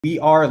We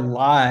are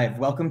live.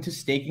 Welcome to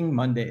Staking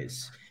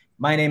Mondays.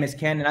 My name is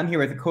Ken, and I'm here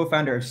with the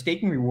co-founder of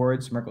Staking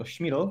Rewards, Merkel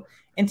Schmiedel.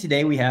 And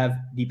today we have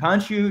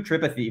Deepanshu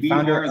Tripathi,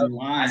 founder of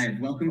live.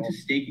 Welcome to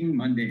Staking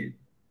Mondays.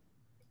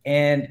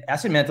 And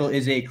AssetMantle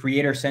is a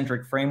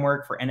creator-centric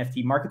framework for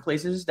NFT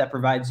marketplaces that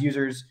provides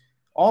users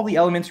all the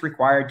elements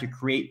required to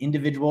create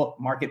individual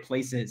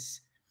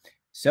marketplaces.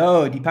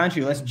 So,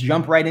 Deepanshu, let's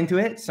jump right into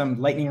it. Some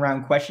lightning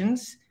round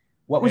questions.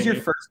 What was your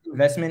first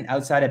investment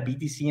outside of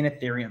BTC and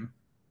Ethereum?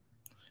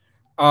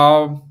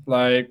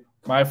 Like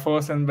my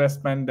first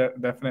investment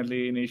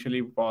definitely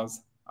initially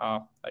was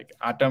like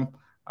Atom.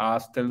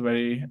 Still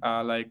very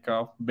like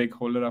a big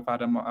holder of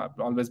Atom. I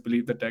always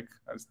believe the tech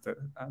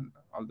and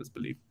always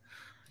believe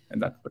in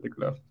that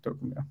particular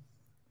token. Yeah.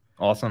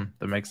 Awesome.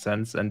 That makes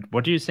sense. And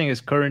what do you think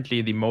is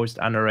currently the most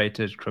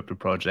underrated crypto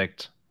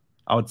project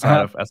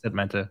outside of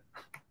AssetMantle?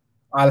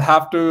 I'll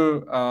have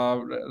to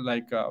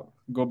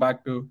go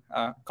back to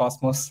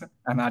Cosmos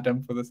and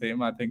Atom for the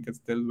same. I think it's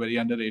still very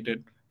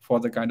underrated for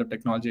the kind of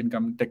technology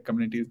and tech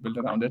communities built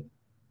around it.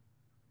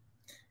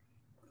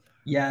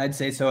 Yeah, I'd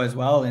say so as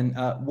well. And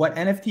what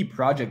NFT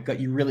project got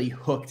you really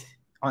hooked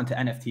onto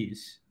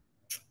NFTs?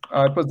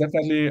 It was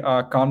definitely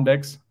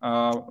Comdex.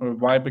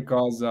 Why?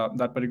 Because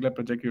that particular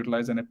project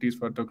utilized NFTs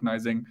for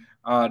tokenizing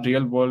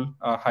real-world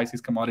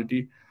high-seas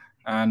commodity,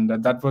 and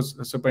that was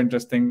super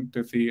interesting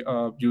to see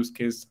a use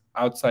case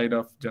outside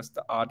of just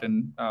the art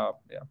and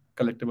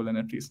collectible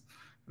NFTs.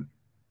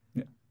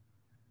 Yeah.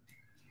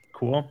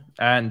 Cool.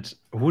 And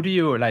who do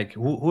you like?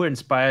 Who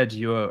inspired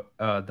you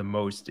the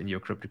most in your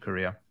crypto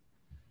career?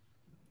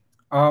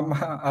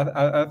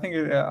 I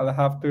think I'll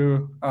have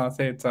to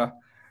say it's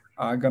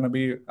gonna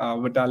be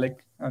Vitalik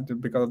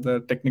because of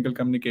the technical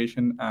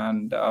communication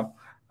and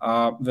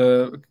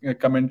the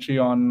commentary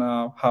on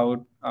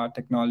how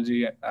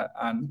technology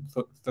and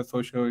the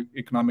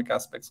socio-economic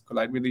aspects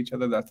collide with each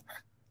other. That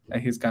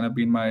he's kind of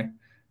been my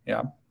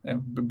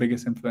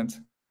biggest influence.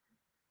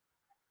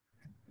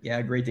 Yeah,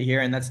 great to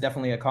hear. And that's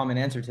definitely a common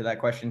answer to that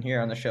question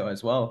here on the show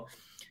as well.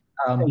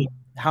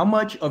 How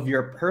much of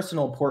your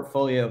personal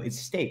portfolio is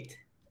staked?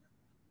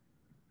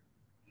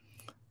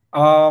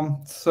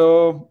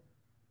 So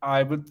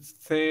I would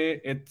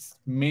say it's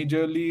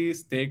majorly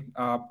stake.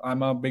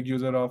 I'm a big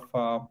user of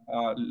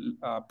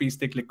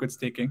P-stake liquid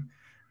staking.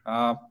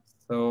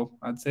 So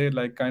I'd say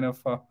like kind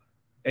of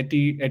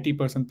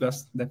 80%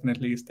 plus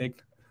definitely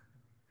staked.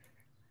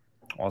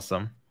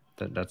 Awesome.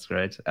 That's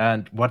great.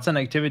 And what's an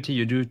activity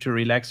you do to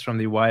relax from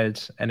the wild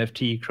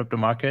NFT crypto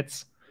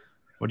markets?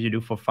 What do you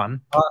do for fun?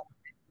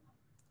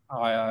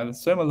 I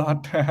swim a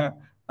lot. I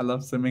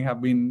love swimming.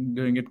 Have been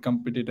doing it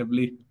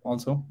competitively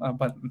also,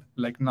 but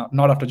like not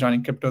after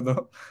joining crypto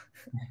though.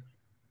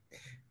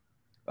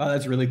 Oh,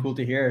 that's really cool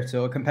to hear.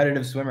 So a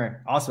competitive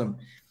swimmer. Awesome.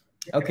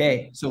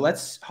 Okay, so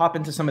let's hop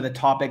into some of the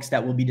topics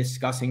that we'll be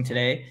discussing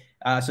today.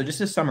 So just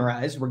to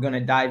summarize, we're going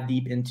to dive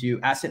deep into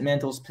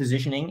AssetMantle's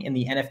positioning in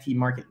the NFT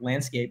market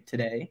landscape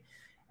today,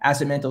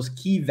 AssetMantle's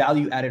key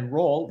value-added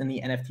role in the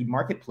NFT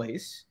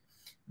marketplace,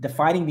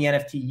 defining the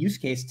NFT use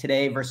case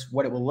today versus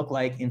what it will look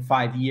like in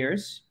 5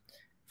 years,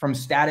 from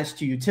status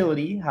to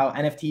utility, how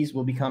NFTs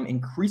will become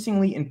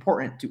increasingly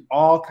important to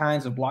all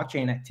kinds of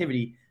blockchain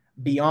activity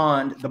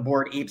beyond the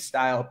Bored Ape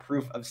style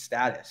proof of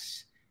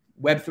status,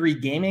 Web3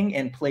 gaming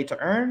and play to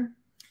earn,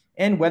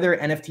 and whether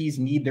NFTs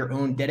need their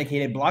own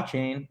dedicated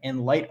blockchain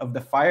in light of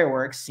the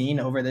fireworks seen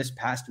over this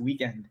past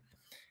weekend.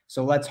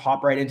 So let's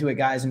hop right into it,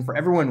 guys. And for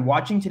everyone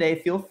watching today,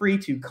 feel free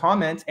to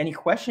comment any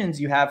questions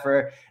you have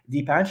for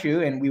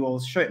Deepanshu, and we will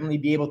certainly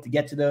be able to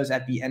get to those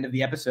at the end of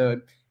the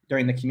episode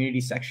during the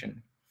community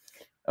section.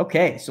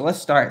 Okay, so let's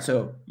start.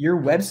 So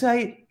your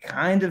website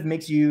kind of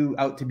makes you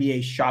out to be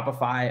a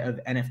Shopify of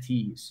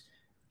NFTs.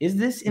 Is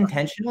this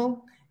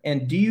intentional?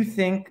 And do you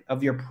think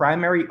of your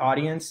primary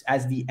audience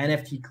as the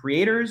NFT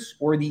creators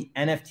or the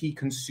NFT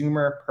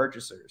consumer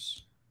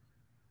purchasers?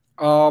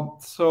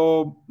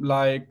 So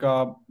like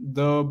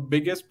the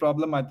biggest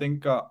problem I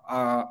think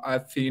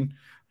I've seen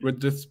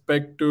with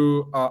respect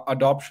to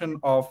adoption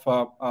of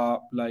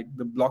like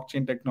the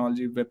blockchain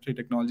technology, Web3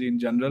 technology in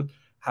general,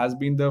 has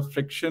been the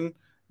friction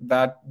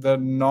that the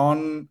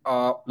non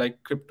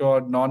like crypto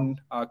or non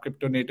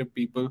crypto native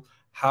people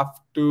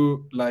have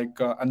to like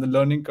and the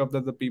learning curve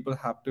that the people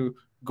have to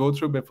go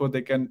through before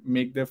they can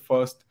make their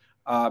first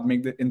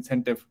make the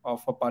incentive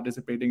for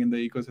participating in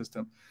the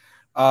ecosystem.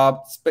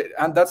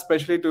 And that's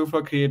especially true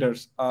for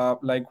creators.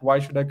 Like, why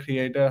should a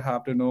creator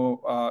have to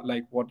know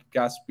like what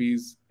gas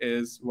fees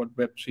is, what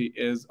Web3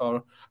 is,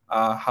 or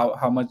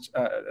how much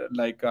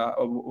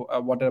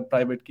what a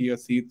private key or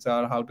seeds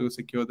are, how to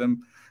secure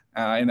them,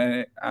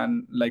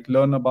 and like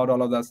learn about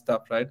all of that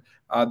stuff, right?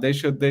 They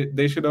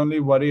should only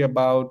worry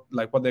about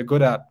like what they're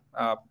good at,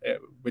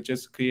 which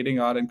is creating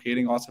art and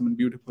creating awesome and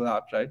beautiful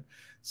art, right?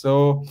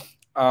 So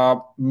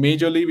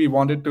majorly we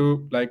wanted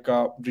to like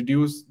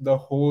reduce the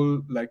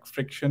whole like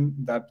friction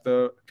that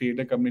the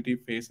creator community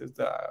faces,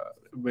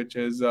 which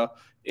is a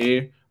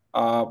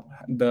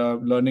the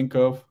learning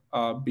curve,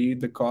 b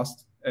the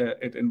cost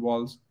it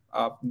involves,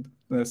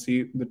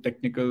 c the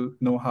technical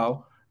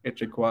know-how it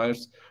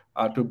requires,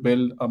 to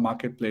build a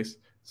marketplace.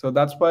 So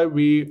that's why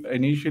we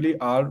initially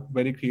are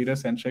very creator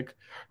centric,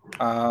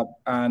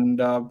 and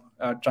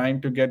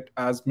trying to get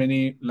as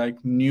many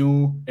like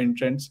new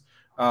entrants,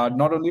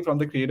 not only from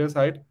the creator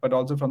side but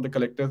also from the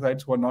collector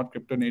sides who are not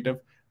crypto native,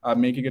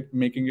 making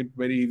it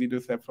very easy to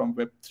step from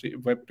Web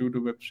 2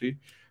 to Web 3.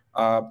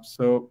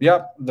 So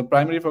yeah, the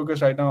primary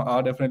focus right now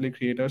are definitely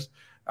creators,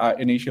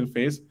 initial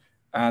phase,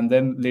 and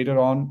then later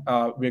on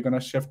we're going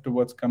to shift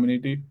towards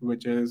community,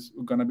 which is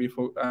going to be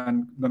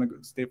and going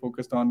to stay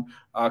focused on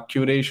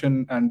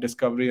curation and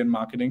discovery and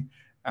marketing.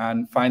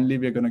 And finally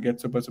we're going to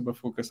get super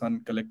focused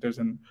on collectors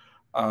and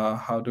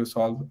how to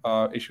solve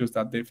issues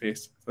that they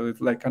face. So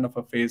it's like kind of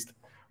a phased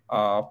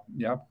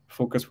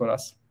focus for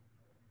us.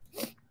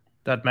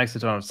 That makes a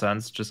ton of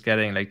sense. Just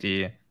getting like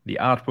the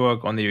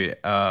artwork on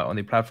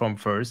the platform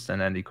first, and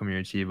then the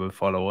community will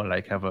follow.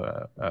 Like have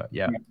a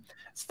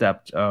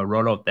stepped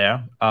rollout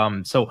there.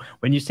 So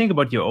when you think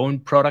about your own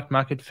product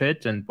market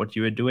fit and what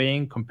you are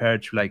doing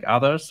compared to like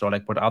others, or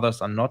like what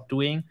others are not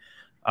doing,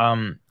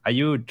 are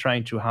you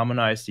trying to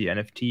harmonize the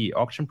NFT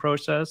auction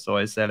process,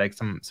 or is there like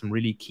some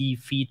really key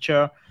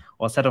feature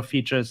or set of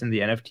features in the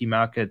NFT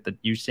market that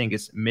you think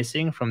is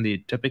missing from the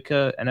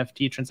typical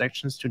NFT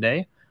transactions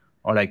today?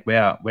 Or like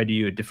where do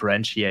you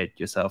differentiate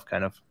yourself,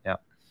 kind of? Yeah.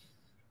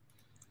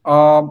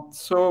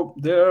 So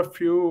there are a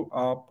few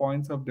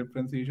points of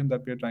differentiation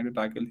that we are trying to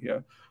tackle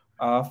here.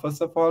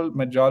 First of all,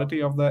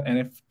 majority of the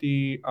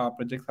NFT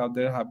projects out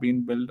there have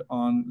been built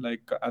on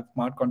like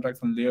smart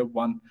contracts on layer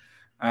one,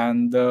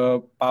 and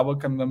the power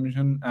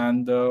consumption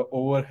and the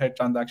overhead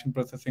transaction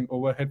processing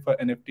overhead for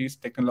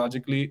NFTs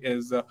technologically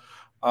is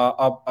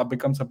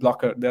becomes a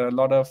blocker. There are a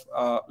lot of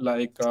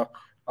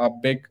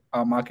big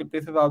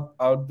marketplaces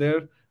out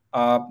there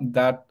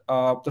that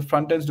the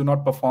front ends do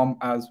not perform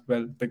as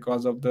well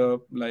because of the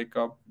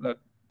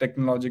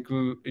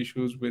technological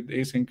issues with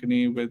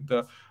asynchrony, with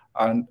the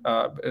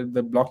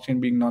blockchain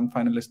being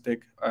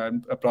non-finalistic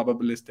and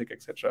probabilistic,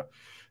 etc.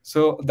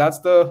 So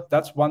that's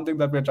one thing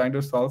that we're trying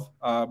to solve,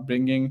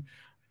 bringing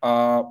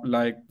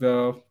like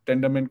the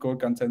Tendermint core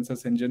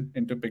consensus engine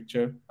into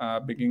picture,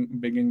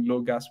 bringing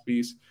low gas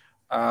fees,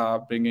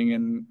 bringing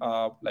in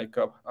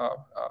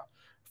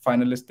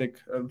finalistic,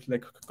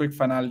 like quick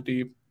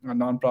finality,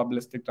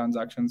 non-probabilistic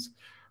transactions.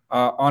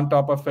 On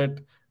top of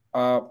it,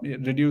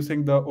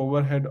 reducing the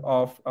overhead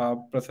of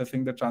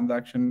processing the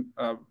transaction,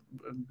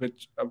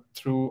 which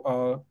through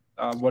a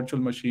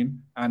virtual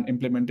machine, and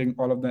implementing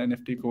all of the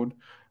NFT code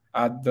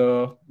at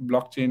the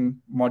blockchain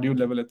module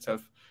level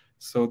itself,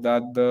 so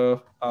that the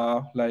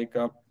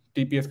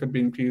TPS could be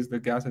increased, the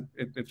gas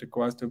it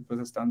requires to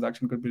process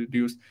transaction could be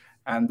reduced,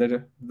 and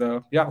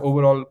the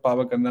overall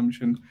power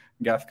consumption,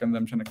 gas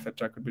consumption,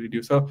 etc., could be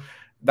reduced. So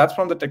that's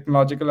from the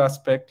technological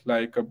aspect,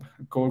 like a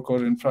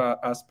core infra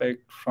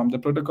aspect. From the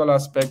protocol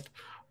aspect,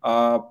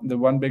 the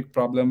one big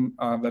problem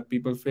that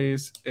people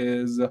face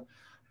is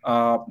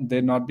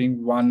there not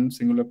being one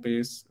singular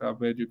place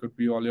where you could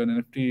view all your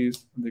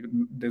NFTs.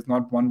 There's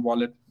not one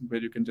wallet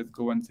where you can just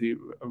go and see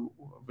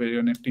where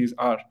your NFTs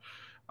are.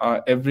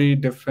 Every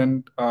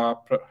different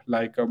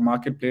like a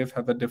marketplace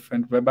has a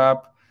different web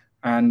app,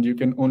 and you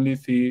can only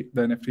see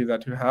the NFT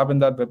that you have in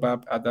that web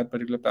app at that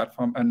particular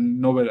platform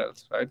and nowhere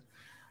else, right?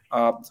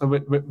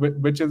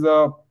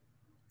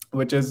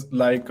 Which is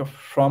like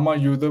from a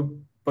user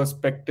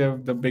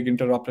perspective the big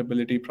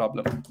interoperability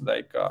problem.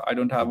 Like I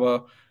don't have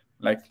a,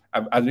 like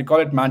as we call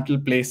it, mantle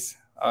place,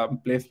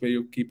 place where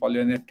you keep all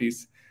your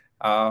NFTs.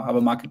 Have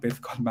a marketplace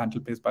called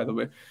mantle place, by the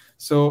way.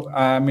 So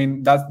I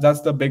mean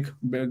that's the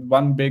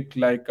one big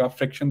like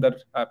friction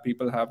that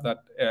people have,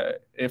 that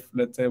if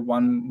let's say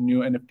one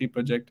new NFT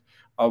project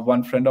or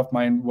one friend of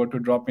mine were to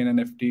drop in an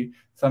NFT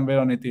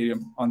somewhere on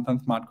Ethereum on some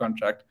smart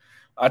contract,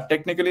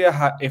 technically,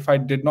 if I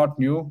did not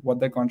knew what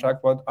the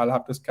contract was, I'll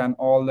have to scan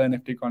all the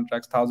NFT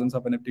contracts, thousands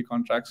of NFT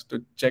contracts,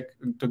 to check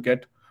to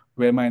get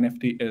where my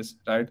NFT is,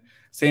 right?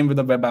 Same with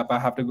the web app. I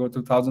have to go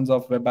through thousands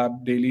of web app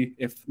daily.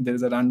 If there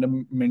is a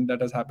random mint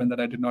that has happened that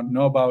I did not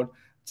know about,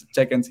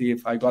 check and see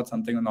if I got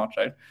something or not,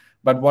 right?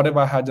 But what if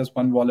I had just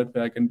one wallet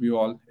where I can view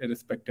all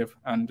irrespective,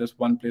 and just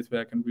one place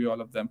where I can view all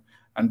of them,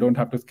 and don't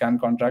have to scan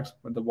contracts,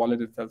 but the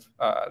wallet itself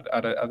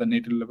at a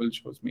native level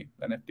shows me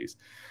the NFTs.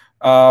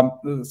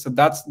 So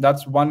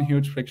that's one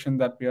huge friction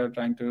that we are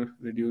trying to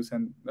reduce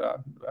and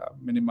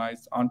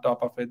minimize. On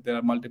top of it, there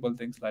are multiple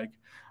things like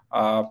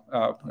uh,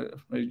 uh,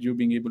 you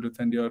being able to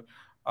send your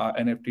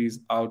NFTs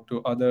out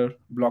to other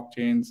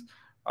blockchains,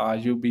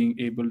 you being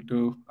able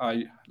to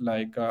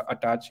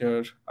attach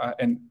your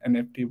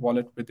NFT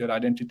wallet with your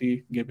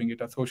identity, giving it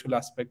a social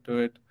aspect to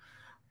it.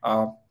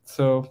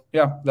 So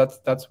yeah,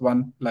 that's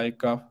one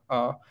like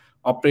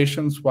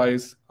operations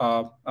wise,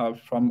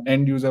 from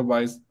end user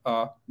wise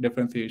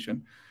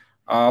differentiation.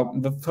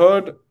 The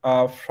third,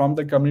 from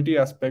the community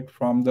aspect,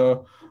 from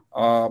the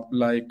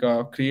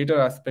creator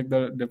aspect,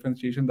 the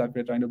differentiation that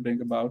we're trying to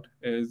bring about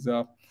is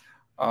uh,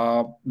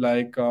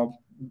 like uh,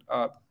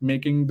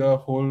 making the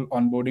whole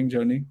onboarding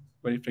journey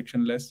very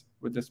frictionless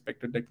with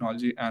respect to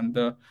technology and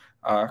the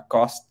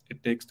cost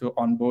it takes to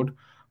onboard.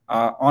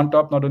 On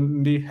top, not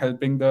only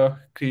helping the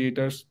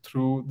creators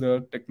through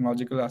the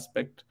technological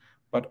aspect,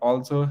 but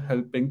also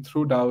helping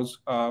through DAOs,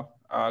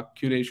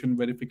 curation,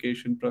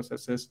 verification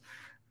processes,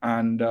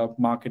 and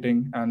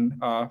marketing and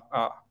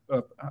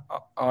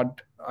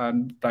art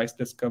and price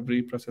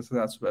discovery processes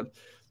as well.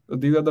 So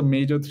these are the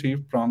major three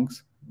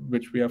prongs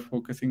which we are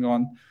focusing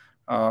on: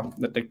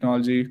 the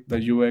technology, the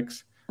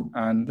UX,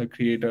 and the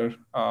creator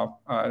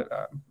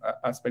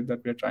aspect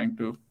that we are trying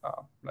to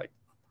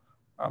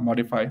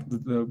modify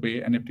the way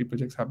NFT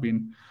projects have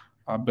been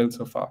built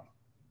so far.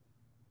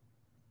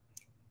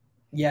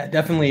 Yeah,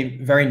 definitely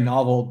very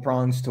novel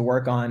prongs to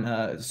work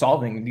on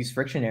solving these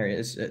friction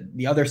areas.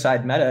 The other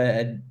side, Meta,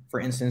 had,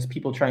 for instance,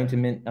 people trying to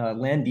mint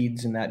land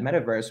deeds in that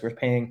metaverse were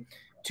paying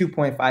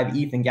 2.5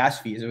 ETH in gas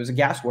fees. It was a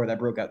gas war that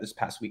broke out this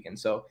past weekend.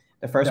 So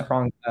the first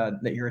prong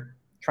that you're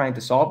trying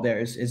to solve there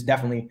is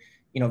definitely,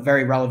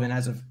 very relevant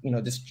as of,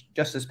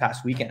 just this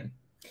past weekend.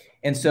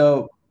 And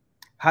so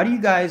how do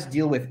you guys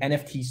deal with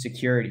NFT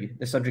security,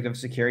 the subject of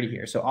security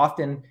here? So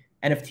often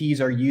NFTs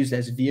are used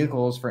as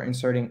vehicles for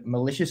inserting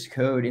malicious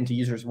code into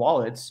users'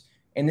 wallets.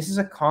 And this is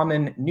a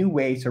common new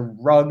way to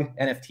rug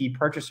NFT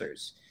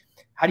purchasers.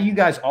 How do you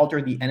guys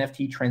alter the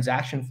NFT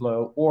transaction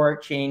flow or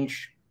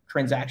change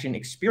transaction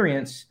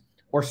experience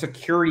or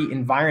security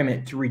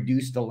environment to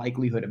reduce the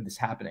likelihood of this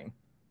happening?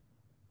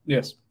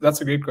 Yes, that's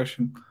a great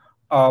question.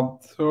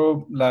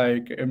 So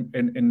like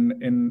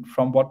in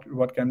from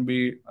what can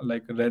be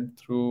like read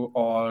through,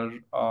 or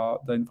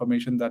the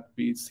information that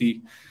we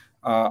see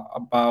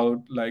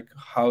about like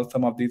how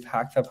some of these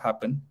hacks have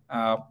happened,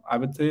 I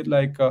would say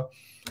like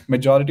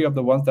majority of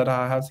the ones that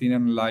I have seen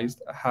and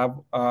analyzed have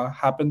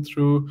happened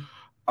through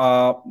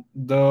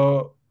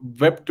the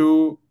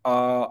Web2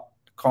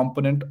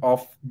 component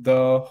of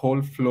the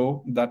whole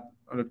flow that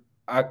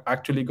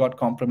actually got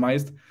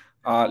compromised,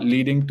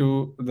 leading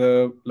to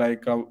the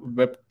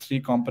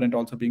Web3 component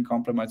also being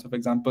compromised. So, for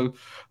example,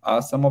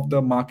 some of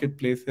the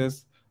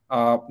marketplaces,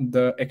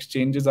 the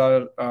exchanges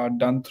are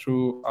done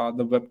through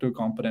the Web2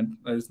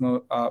 component. There is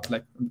no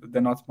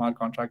they're not smart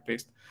contract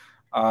based.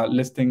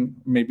 Listing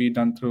may be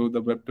done through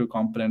the Web2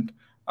 component.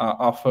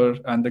 Offer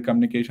and the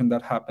communication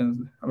that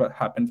happens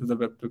to the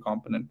Web2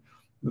 component.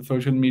 The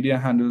social media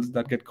handles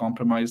that get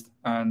compromised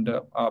and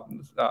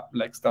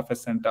like stuff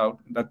is sent out,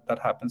 that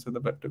happens with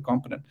the Web2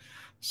 component.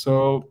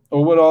 So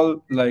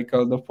overall, like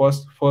the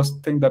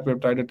first thing that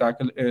we've tried to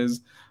tackle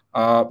is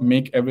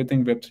make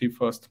everything Web3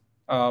 first.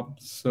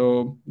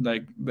 So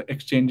like the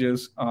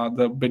exchanges,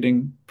 the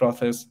bidding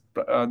process,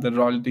 the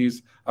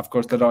royalties. Of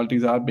course, the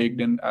royalties are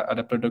baked in at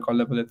a protocol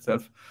level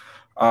itself.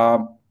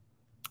 All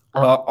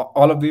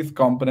of these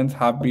components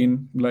have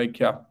been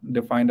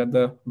defined at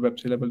the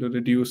Web3 level to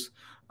reduce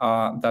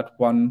that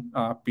one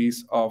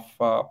piece of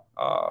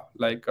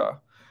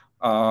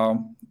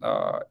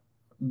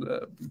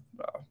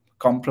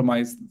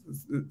compromise,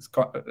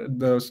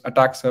 the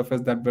attack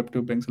surface that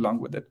Web2 brings along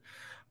with it.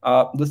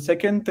 The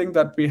second thing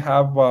that we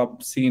have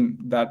seen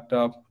that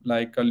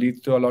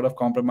leads to a lot of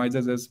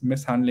compromises is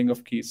mishandling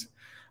of keys.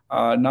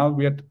 Now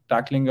we are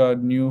tackling a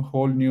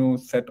whole new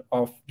set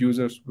of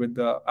users with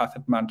the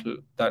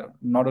AssetMantle, that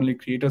not only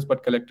creators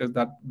but collectors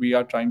that we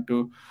are trying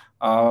to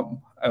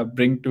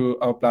bring to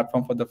our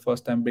platform for the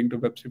first time, bring to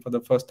Web3 for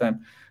the first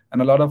time.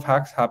 And a lot of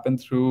hacks happen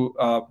through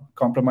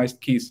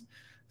compromised keys.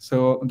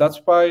 So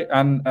that's why,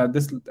 and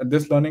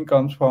this learning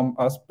comes from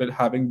us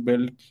having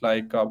built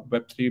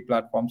Web3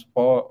 platforms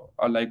for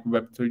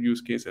Web3 use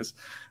cases.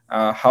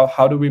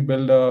 How do we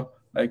build a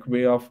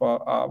way of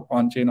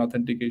on-chain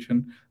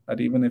authentication that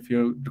even if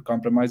you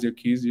compromise your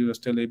keys, you are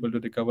still able to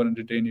recover and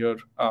retain your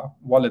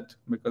wallet,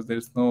 because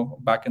there's no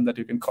backend that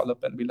you can call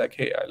up and be like,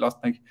 hey, I lost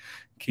my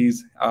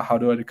keys. How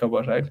do I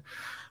recover, right?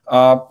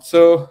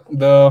 So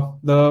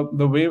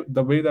the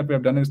way that we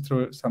have done is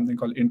through something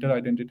called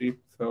inter-identity.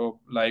 So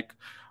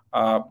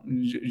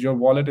your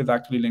wallet is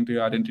actually linked to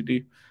your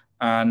identity,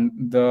 and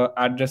the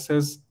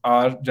addresses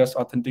are just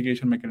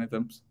authentication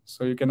mechanisms.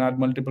 So you can add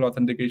multiple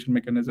authentication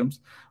mechanisms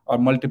or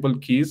multiple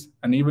keys.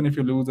 And even if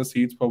you lose the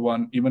seeds for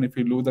one, even if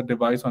you lose the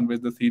device on which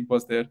the seed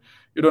was there,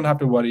 you don't have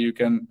to worry. You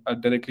can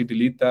directly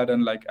delete that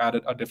and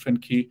add a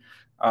different key,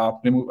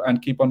 remove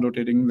and keep on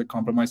rotating the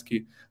compromised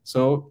key.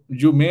 So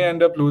you may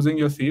end up losing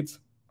your seeds,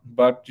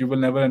 but you will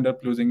never end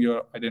up losing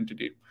your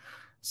identity.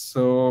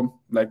 So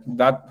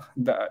that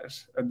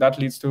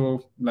leads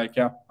to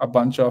a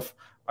bunch of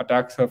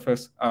attack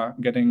surface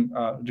getting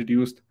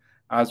reduced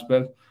as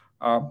well.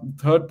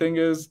 Third thing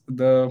is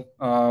the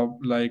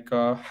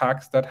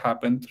hacks that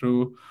happen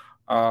through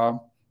I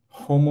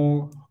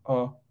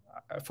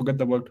forget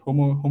the word,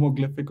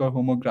 homoglyphic or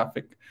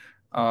homographic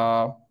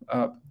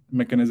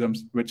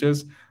mechanisms, which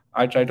is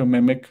I try to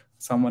mimic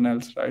someone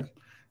else, right?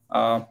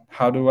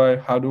 How do I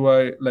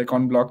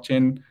on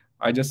blockchain,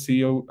 I just see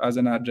you as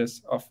an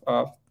address of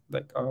a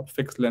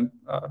fixed length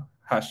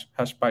hash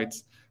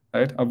bytes,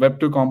 right? A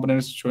Web2 component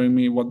is showing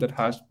me what that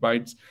hash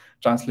bytes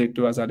translate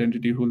to as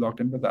identity, who logged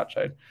in with that,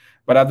 right?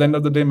 But at the end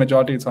of the day,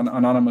 majority it's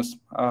anonymous.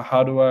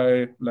 How do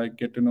I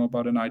get to know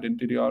about an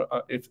identity, or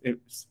if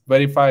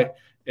verify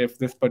if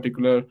this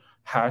particular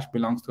hash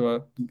belongs to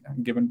a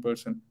given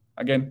person.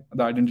 Again,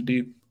 the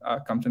identity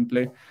comes in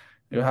play.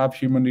 You have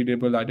human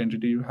readable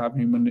identity, you have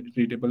human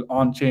readable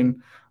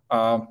on-chain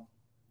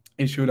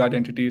issued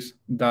identities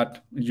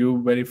that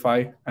you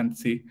verify and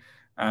see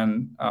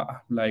and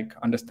like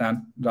understand,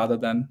 rather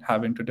than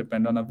having to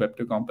depend on a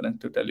Web2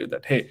 component to tell you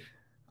that, hey,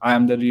 I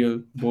am the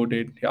real Bored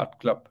Ape Yacht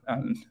Club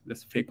and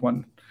this fake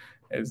one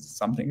is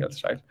something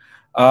else, right?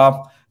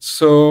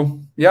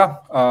 So yeah,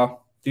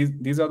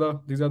 these are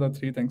the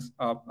three things.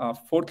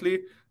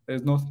 Fourthly,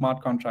 there's no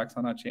smart contracts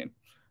on our chain.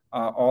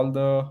 All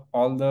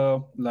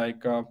the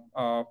like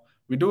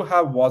we do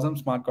have WASM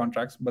smart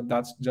contracts, but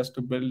that's just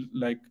to build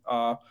like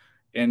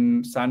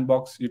in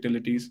sandbox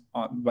utilities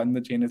when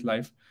the chain is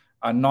live,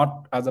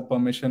 not as a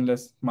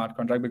permissionless smart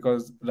contract,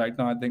 because right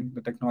now I think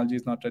the technology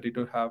is not ready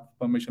to have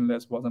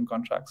permissionless WASM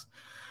contracts.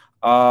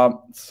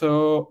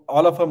 So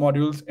all of our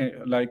modules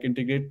like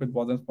integrate with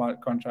WASM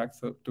smart contracts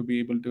to be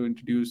able to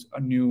introduce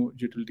new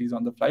utilities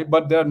on the fly,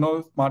 but there are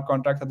no smart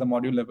contracts at the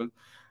module level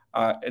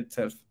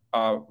itself,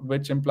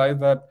 which implies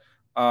that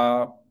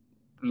uh,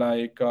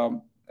 like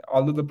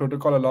although the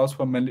protocol allows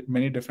for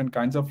many different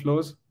kinds of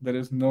flows, there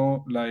is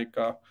no like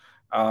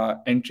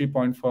entry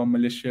point for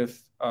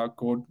malicious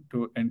code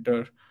to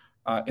enter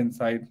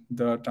inside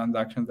the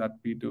transactions that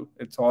we do.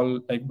 It's all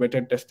like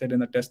vetted, tested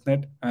in a test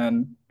net,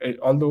 and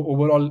although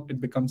overall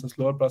it becomes a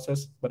slower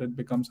process, but it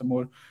becomes a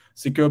more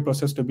secure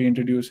process to be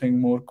introducing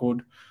more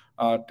code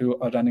to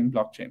a running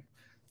blockchain.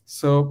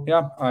 So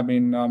yeah, I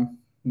mean,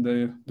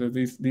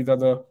 these are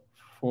the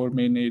four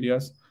main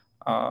areas: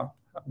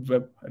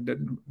 web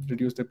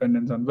reduce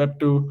dependence on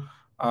Web2,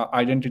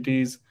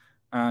 identities,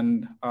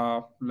 and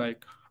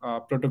like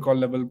protocol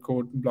level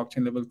code,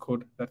 blockchain level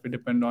code that we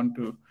depend on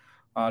to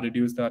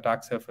reduce the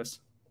attack surface.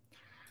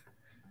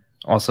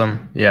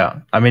 Awesome.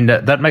 Yeah. I mean,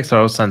 that makes a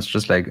lot of sense,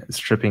 just like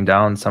stripping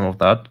down some of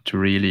that to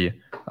really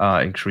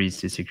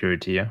increase the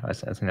security. I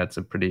think that's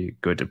a pretty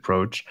good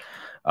approach.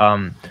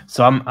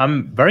 So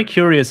I'm very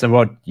curious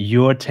about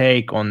your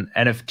take on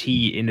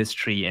NFT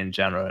industry in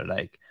general.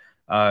 Like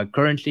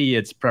currently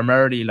it's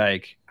primarily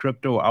like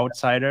crypto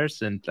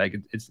outsiders, and like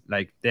it's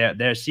like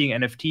they're seeing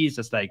NFTs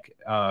as like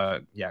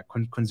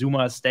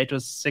consumer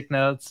status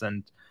signals,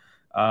 and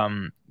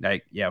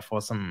like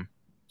for some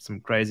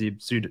crazy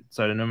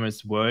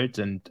pseudonymous world,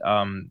 and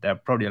there are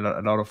probably a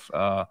lot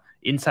of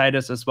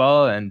insiders as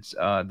well, and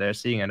they're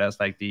seeing it as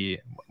like the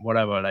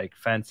whatever, like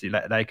fancy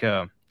like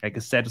a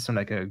status on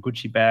like a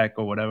Gucci bag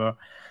or whatever.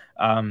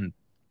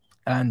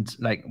 And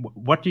like,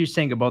 what do you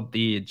think about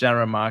the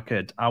general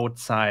market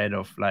outside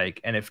of like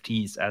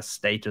NFTs as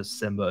status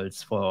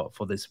symbols for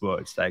this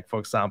world? Like, for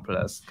example,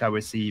 as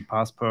KYC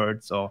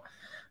passports, or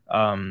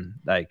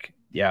like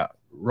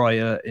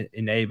royal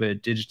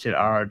enabled digital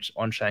art,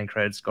 on-chain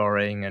credit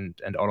scoring,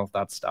 and all of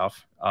that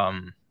stuff.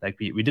 Like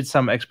we did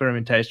some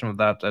experimentation with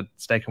that at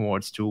Stake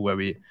Awards too, where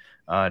we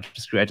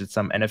just created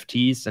some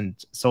NFTs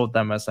and sold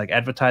them as like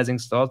advertising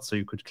slots, so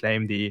you could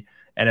claim the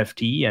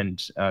NFT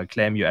and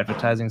claim your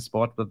advertising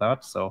spot with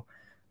that. So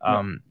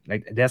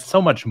like there's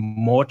so much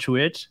more to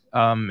it,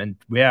 and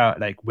where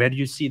do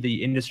you see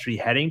the industry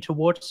heading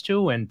towards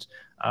to, and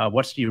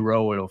what's the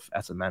role of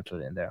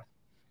AssetMantle in there?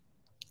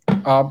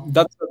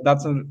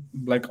 That's a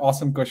like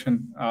awesome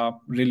question,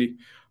 really,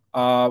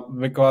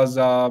 because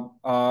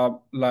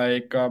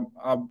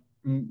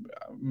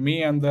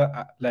me and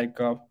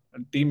the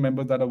team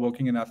members that are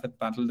working in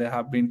AssetMantle, they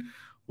have been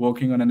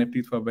working on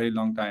NFTs for a very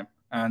long time,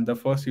 and the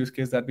first use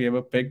case that we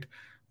ever picked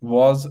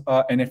was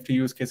NFT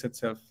use case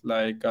itself,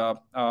 like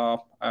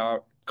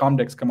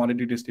Comdex,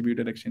 Commodity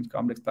Distributed Exchange,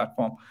 Comdex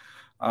platform,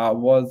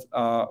 was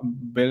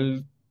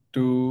built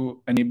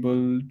to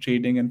enable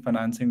trading and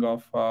financing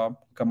of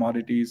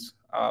commodities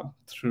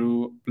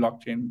through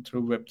blockchain,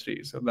 through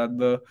Web3, so that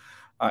the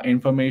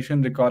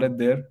information recorded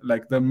there,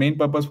 like the main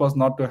purpose was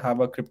not to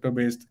have a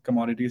crypto-based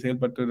commodity sale,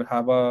 but to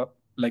have a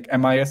like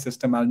MIS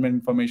system, management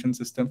information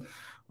system,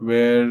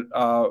 where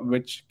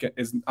which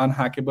is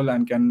unhackable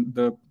and can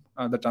the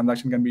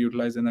transaction can be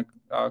utilized in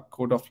a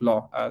code of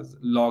law as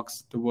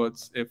logs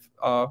towards if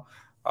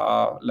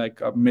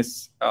like a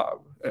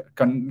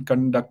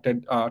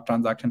conducted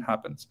transaction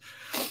happens.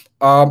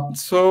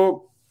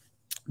 So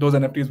those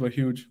NFTs were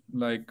huge.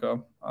 Like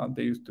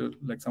they used to,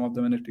 like some of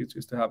the NFTs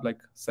used to have like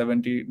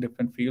 70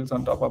 different fields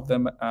on top of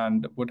them,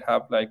 and would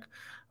have like,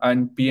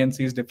 and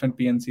PNCs, different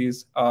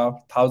PNCs,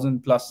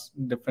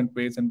 1,000+ different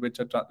ways in which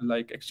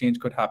like exchange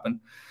could happen.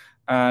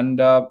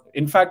 And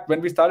in fact,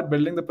 when we started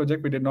building the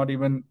project, we did not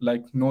even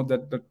like know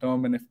that the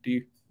term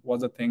NFT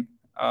was a thing.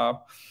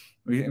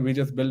 We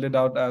just build it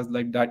out as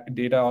like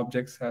data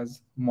objects,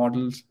 as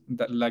models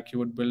that like you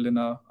would build in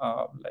a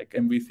like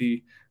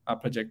MVC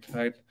project,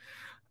 right?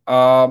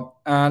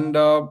 And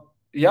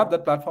yeah,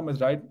 that platform is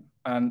right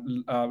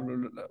and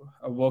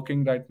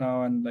working right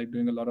now, and like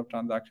doing a lot of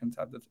transactions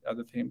at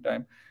the same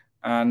time.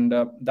 And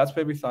that's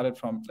where we started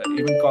from. Like,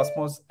 even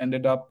Cosmos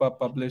ended up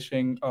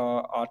publishing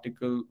an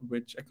article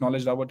which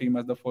acknowledged our team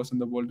as the first in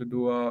the world to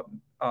do a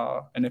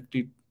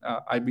NFT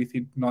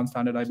IBC,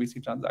 non-standard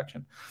IBC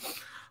transaction.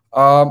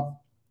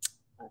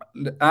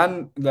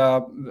 and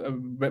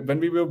when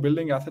we were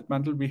building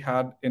AssetMantle, we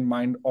had in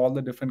mind all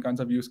the different kinds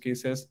of use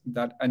cases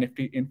that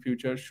NFT in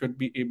future should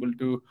be able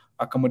to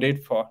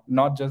accommodate for,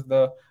 not just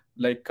the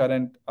like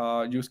current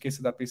use cases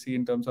that we see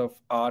in terms of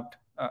art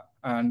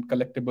and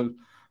collectible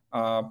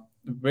uh,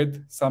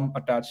 with some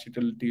attached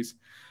utilities.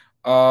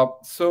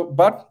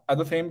 But at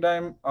the same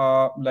time,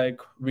 like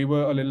we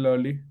were a little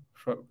early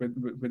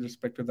with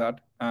respect to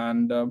that,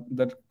 and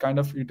the kind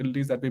of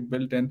utilities that we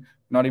built in,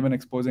 not even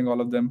exposing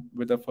all of them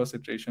with the first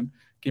iteration,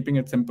 keeping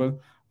it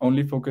simple,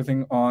 only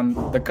focusing on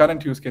the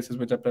current use cases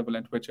which are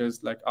prevalent, which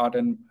is like art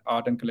and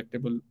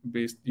collectible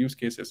based use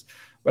cases.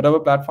 But our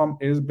platform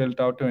is built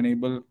out to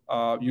enable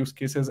use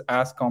cases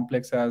as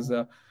complex as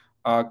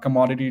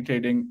commodity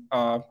trading,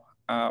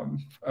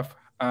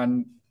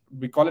 and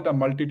we call it a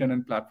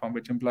multi-tenant platform,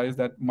 which implies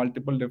that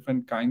multiple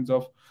different kinds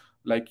of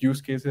like use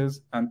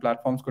cases and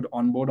platforms could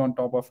onboard on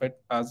top of it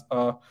as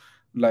a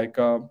like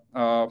a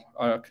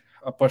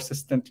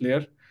persistent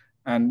layer,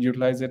 and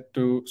utilize it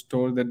to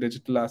store the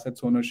digital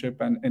assets ownership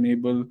and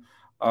enable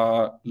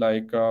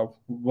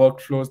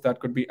workflows that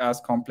could be as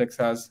complex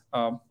as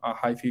a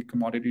high-fee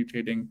commodity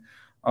trading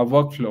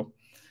workflow.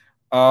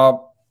 Uh,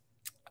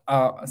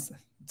 uh,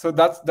 so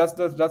that's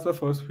the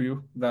first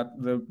view, that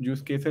the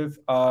use cases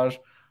are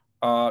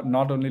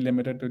not only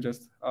limited to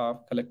just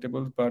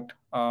collectibles, but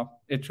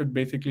it should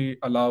basically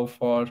allow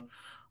for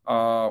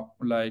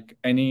like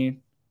any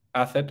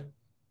asset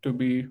to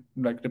be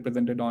like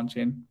represented on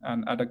chain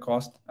and at a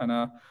cost and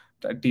a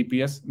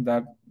TPS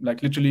that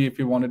like literally if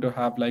you wanted to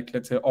have like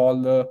let's say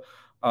all the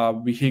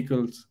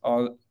vehicles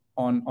all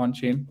on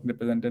chain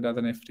represented as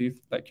NFTs,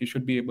 like you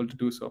should be able to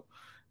do so,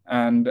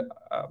 and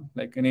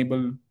like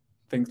enable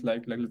things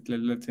like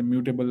let's say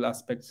mutable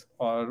aspects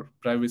or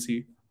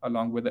privacy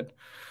along with it.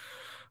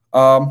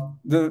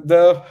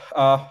 The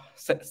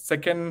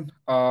second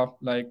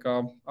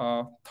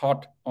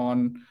thought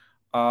on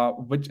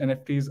which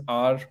NFTs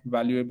are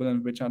valuable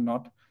and which are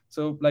not.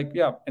 So like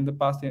yeah, in the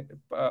past,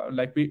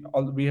 like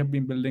we have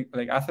been building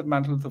like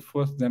AssetMantle. The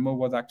first demo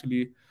was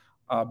actually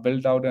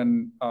built out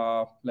and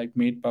like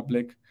made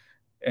public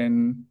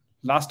in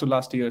last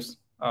year's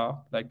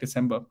like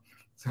December.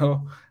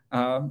 So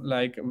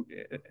like,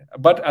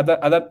 but at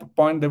that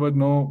point there were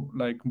no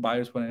like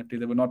buyers for NFT.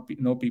 There were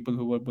no people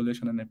who were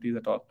bullish on NFTs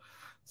at all.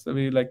 So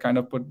we like kind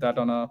of put that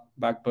on a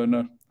back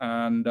burner,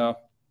 and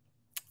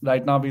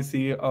right now we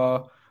see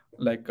a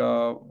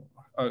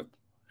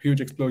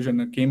huge explosion,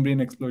 a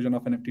Cambrian explosion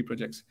of NFT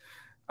projects,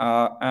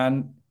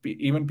 and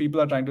even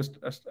people are trying to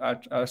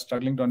are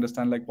struggling to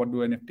understand like what do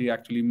NFT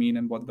actually mean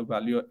and what the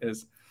value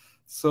is.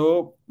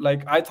 So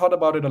like I thought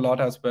about it a lot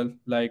as well,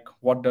 like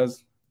what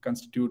does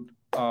constitute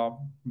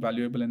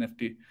valuable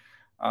NFT.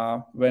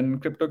 When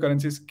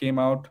cryptocurrencies came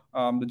out,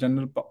 the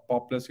general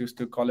populace used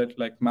to call it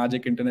like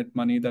magic internet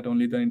money that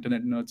only the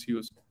internet nerds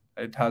use.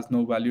 It has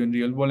no value in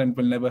real world and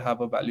will never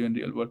have a value in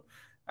real world.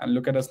 And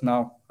look at us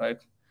now, right?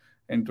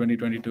 In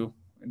 2022,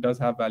 it does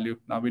have value.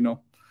 Now we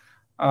know.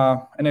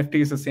 NFT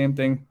is the same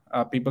thing.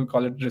 People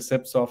call it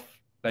receipts of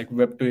like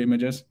Web2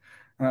 images,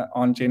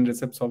 on-chain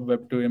receipts of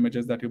Web2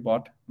 images that you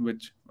bought,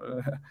 which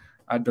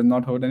I do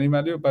not hold any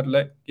value. But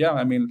like, yeah,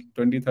 I mean,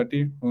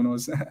 2030, who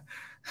knows?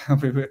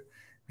 we,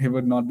 he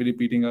would not be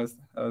repeating us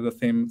the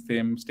same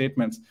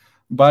statements.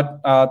 But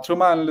through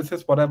my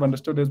analysis, what I've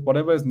understood is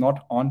whatever is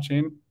not on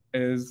chain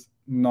is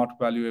not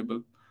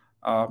valuable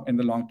in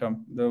the long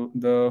term.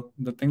 The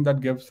thing that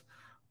gives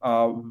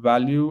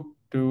value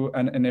to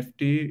an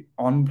NFT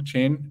on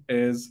chain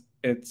is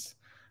its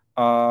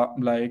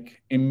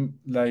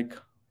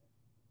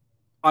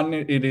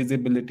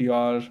unerasability,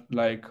 or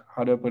like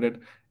how do I put it?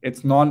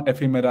 It's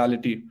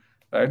non-ephemerality,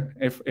 right?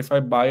 If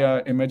I buy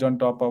an image on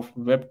top of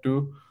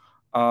Web2,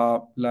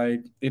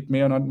 like it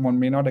may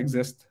not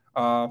exist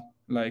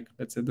like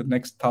let's say the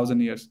next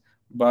 1,000 years,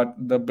 but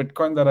the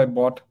Bitcoin that I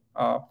bought,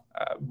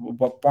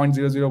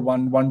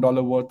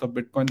 $0.0011 worth of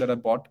Bitcoin that I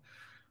bought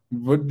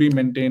would be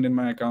maintained in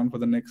my account for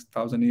the next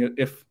 1,000 years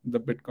if the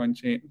Bitcoin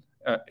chain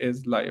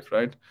is live,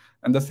 right?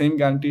 And the same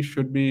guarantee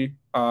should be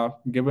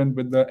given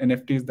with the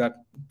NFTs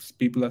that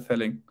people are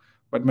selling.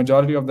 But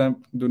majority of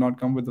them do not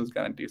come with those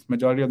guarantees.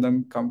 Majority of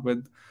them come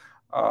with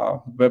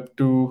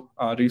Web2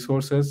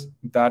 resources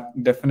that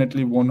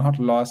definitely will not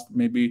last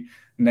maybe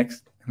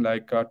next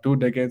like 2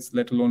 decades,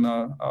 let alone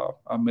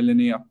a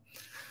millennia.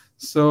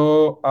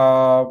 So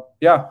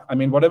yeah, I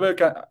mean,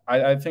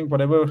 I think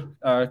whatever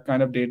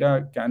kind of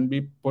data can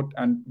be put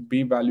and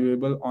be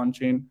valuable on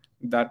chain,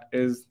 that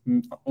is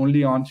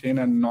only on chain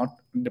and not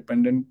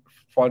dependent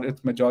for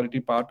its majority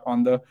part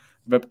on the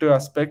Web2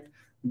 aspect.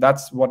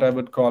 That's what I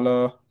would call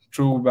a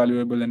true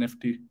valuable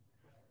NFT.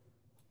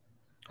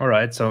 All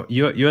right. So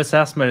your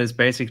assessment is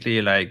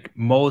basically like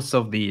most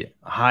of the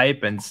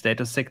hype and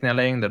status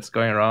signaling that's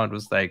going around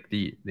was like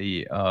the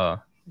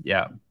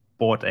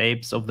Bored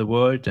Apes of the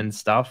world and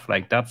stuff.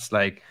 Like that's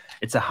like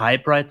it's a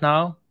hype right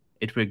now.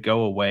 It will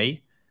go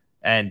away,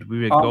 and we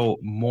will go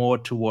more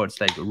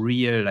towards like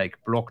real like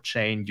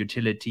blockchain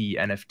utility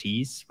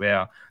NFTs,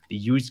 where the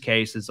use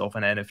cases of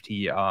an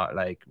NFT are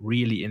like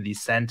really in the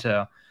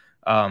center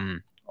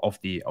of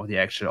the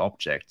actual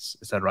objects.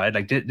 Is that right?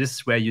 Like this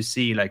is where you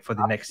see, like, for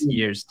the next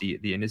years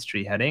the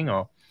industry heading,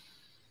 or?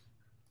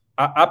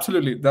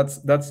 Absolutely, that's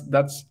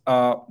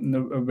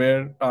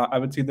where I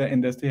would see the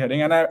industry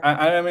heading, and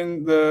I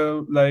mean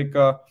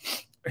the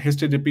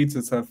history repeats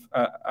itself,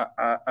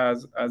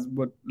 as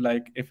would,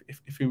 like,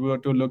 if you were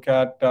to look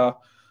at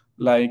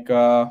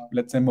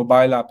let's say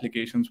mobile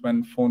applications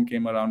when phone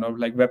came around, or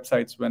like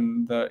websites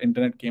when the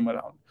internet came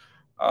around.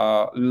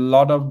 A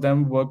lot of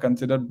them were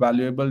considered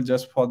valuable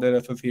just for their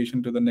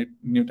association to the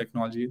new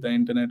technology, the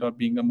internet, or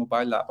being a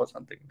mobile app or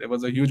something. There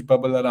was a huge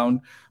bubble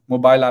around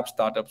mobile app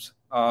startups.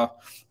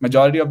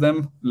 Majority of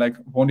them like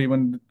won't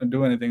even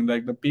do anything.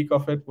 Like the peak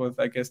of it was,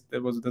 I guess,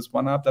 there was this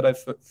one app that I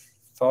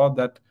saw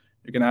that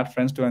you can add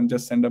friends to and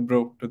just send a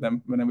bro to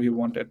them whenever you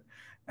wanted.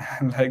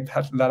 And like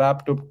that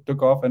app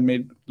took off and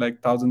made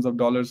like thousands of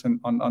dollars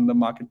on the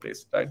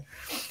marketplace, right?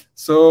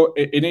 So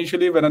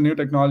initially, when a new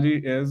technology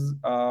is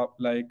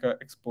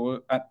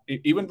exposed,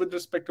 even with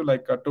respect to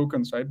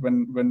tokens, right?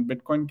 When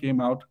Bitcoin came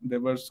out, there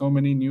were so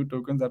many new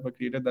tokens that were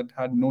created that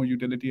had no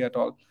utility at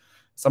all.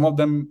 Some of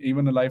them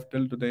even alive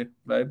till today,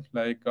 right?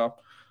 The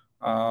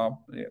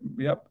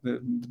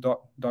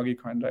doggy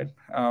coin, right?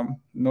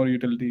 No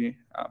utility.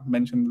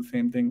 Mentioned the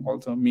same thing.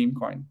 Also, meme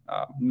coin.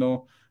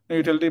 No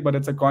utility, but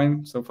it's a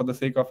coin. So for the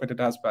sake of it, it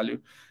has value.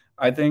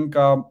 I think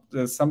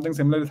there's something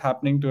similar is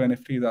happening to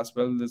NFTs as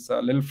well. It's a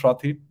little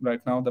frothy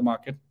right now, the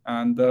market,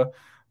 and the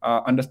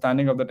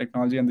understanding of the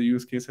technology and the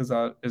use cases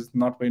is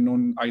not very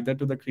known either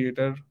to the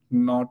creator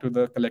nor to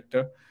the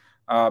collector.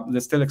 They're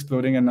still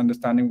exploring and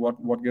understanding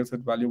what gives it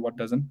value, what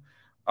doesn't.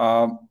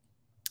 And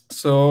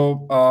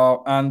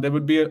there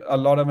would be a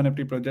lot of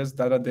NFT projects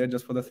that are there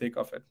just for the sake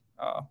of it.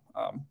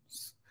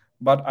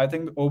 But I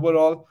think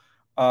overall,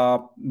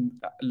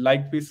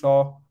 like we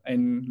saw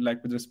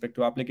with respect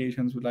to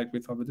applications, like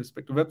we saw with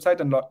respect to website,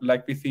 and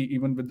like we see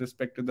even with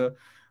respect to the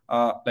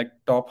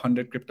top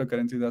 100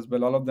 cryptocurrencies as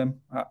well, all of them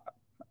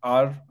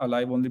are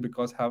alive only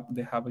because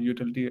they have a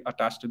utility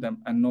attached to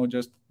them and no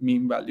just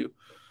meme value.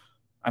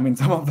 I mean,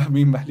 some of the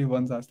meme value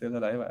ones are still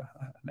alive.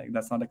 Like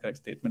that's not a correct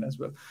statement as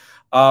well.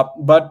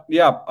 But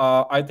yeah,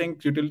 I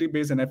think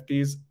utility-based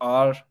NFTs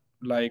are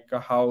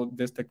how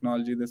this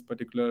technology, this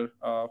particular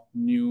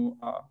new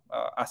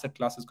asset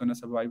class is going to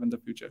survive in the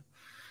future.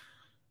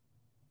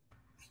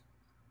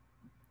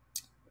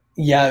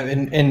 Yeah,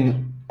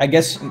 and I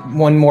guess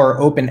one more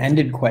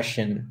open-ended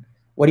question.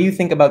 What do you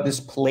think about this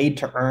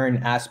play-to-earn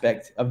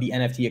aspect of the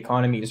NFT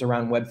economies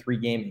around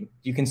Web3 gaming?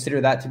 Do you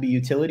consider that to be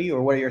utility,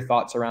 or what are your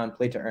thoughts around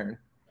play-to-earn?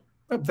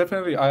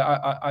 Definitely.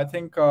 I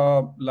think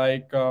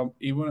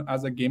even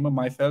as a gamer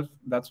myself,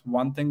 that's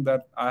one thing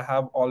that I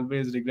have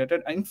always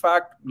regretted. In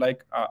fact,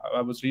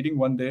 I was reading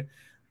one day,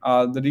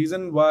 the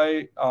reason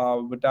why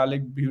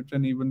Vitalik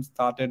Buterin even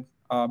started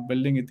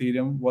building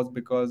Ethereum was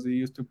because he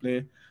used to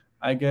play,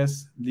 I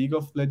guess, League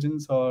of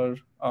Legends or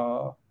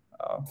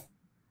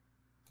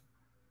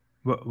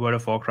World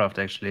of Warcraft,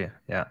 actually.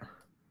 Yeah.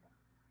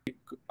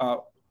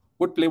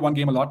 Would play one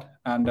game a lot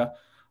and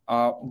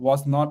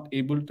was not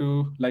able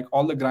to,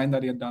 all the grind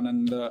that he had done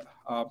and the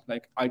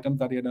items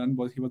that he had done,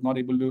 he was not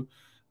able to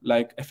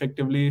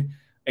effectively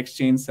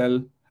exchange,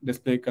 sell,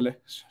 display,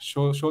 collect,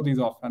 show these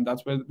off. And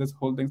that's where this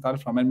whole thing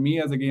started from. And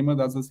me as a gamer,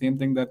 that's the same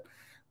thing that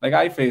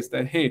I faced,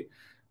 that hey,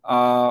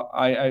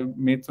 I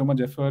made so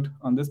much effort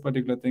on this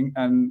particular thing,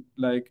 and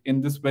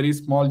in this very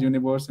small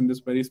universe, in this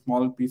very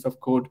small piece of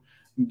code,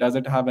 does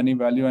it have any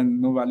value? And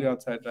no value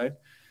outside, right?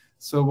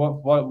 So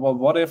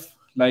what if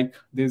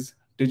these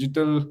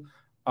digital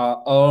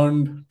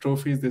earned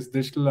trophies, these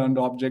digital earned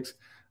objects,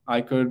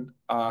 I could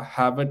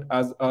have it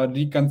as a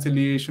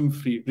reconciliation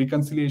free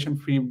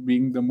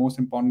being the most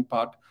important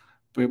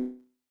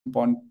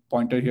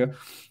pointer here.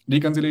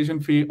 Reconciliation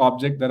free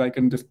object that I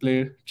can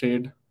display,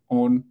 trade,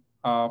 own,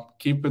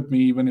 keep with me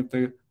even if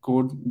the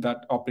code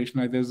that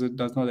operationalizes it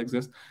does not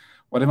exist.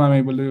 What if I'm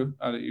able to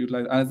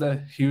utilize as a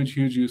huge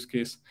use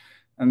case?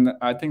 And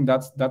I think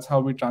that's how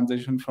we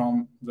transition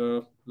from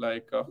the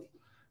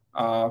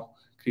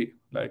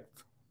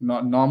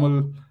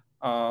normal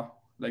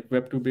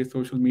Web2 based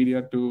social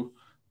media to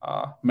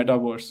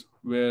metaverse,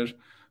 where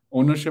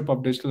ownership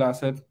of digital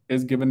asset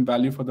is given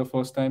value for the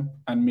first time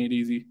and made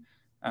easy.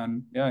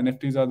 And yeah,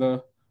 NFTs are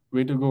the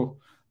way to go.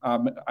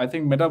 I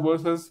think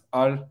metaverses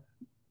are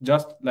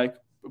just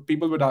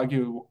people would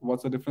argue,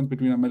 what's the difference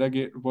between a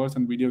metaverse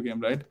and video game,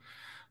 right?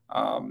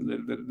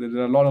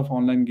 There are a lot of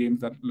online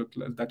games that look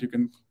that you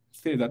can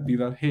say that these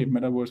are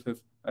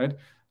metaverses, right?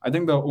 I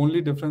think the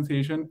only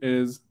differentiation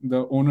is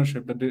the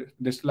ownership, the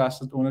digital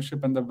asset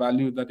ownership, and the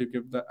value that you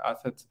give the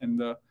assets in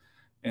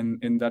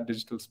that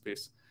digital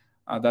space.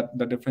 That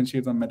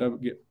differentiates a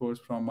metaverse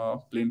from a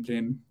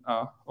plain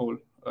old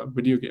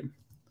video game.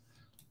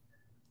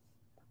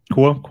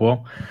 Cool.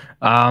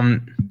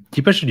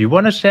 Deepanshu, do you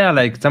want to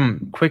share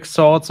some quick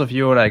thoughts of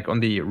you on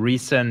the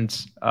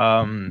recent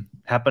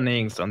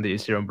happenings on the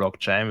Ethereum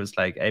blockchain with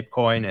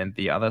ApeCoin and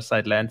the other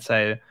side land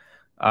sale?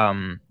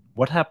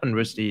 What happened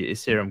with the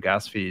Ethereum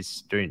gas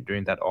fees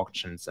during that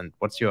auctions, and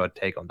what's your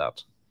take on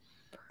that?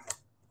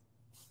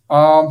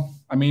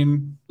 I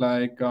mean,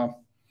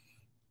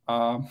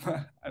 uh,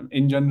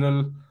 in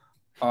general,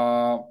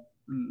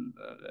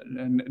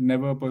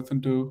 never a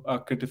person to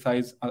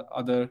criticize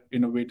other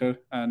innovator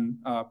and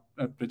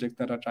projects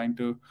that are trying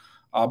to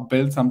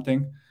build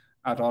something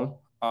at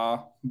all.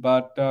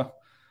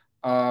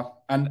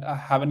 And I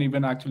haven't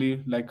even actually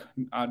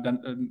done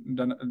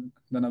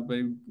a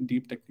very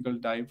deep technical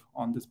dive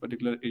on this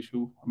particular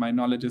issue. My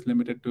knowledge is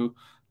limited to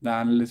the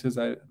analysis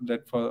I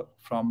read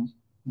from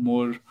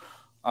more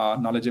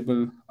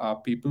knowledgeable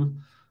people.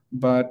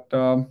 But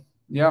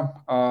yeah,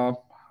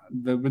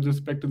 with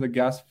respect to the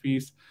gas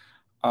fees,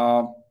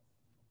 uh,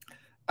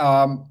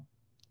 um,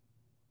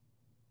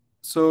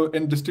 so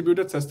in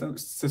distributed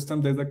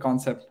system, there's a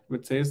concept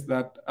which says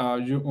that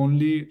you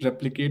only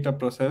replicate a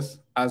process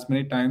as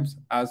many times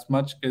as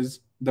much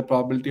is the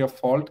probability of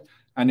fault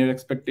and your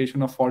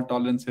expectation of fault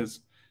tolerance is.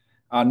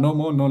 No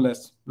more, no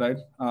less, right?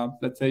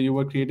 Let's say you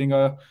were creating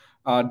a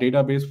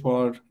database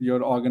for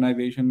your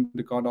organization to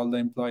record all the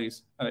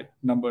employees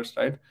numbers,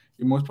 right?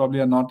 You most probably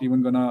are not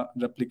even gonna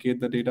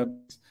replicate the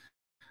database.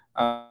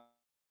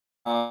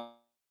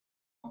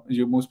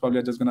 You most probably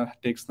are just gonna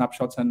take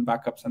snapshots and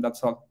backups, and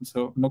that's all.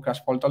 So no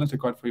crash fault tolerance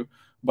required for you.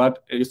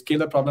 But you scale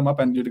the problem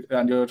up, and your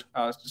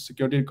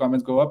security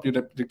requirements go up. You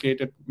replicate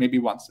it maybe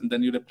once, and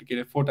then you replicate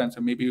it 4 times,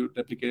 or maybe you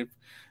replicate it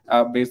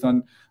based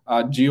on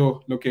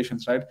geo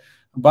locations, right?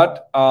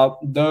 But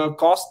the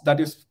cost that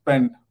is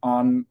spent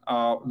on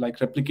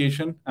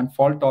replication and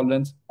fault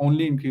tolerance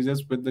only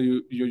increases with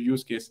your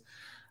use case.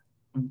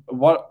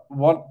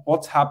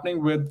 What's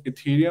happening with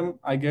Ethereum,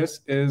 I guess,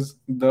 is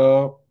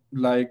the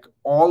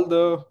all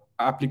the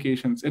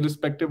applications,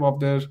 irrespective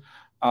of their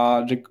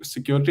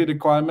security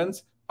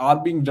requirements,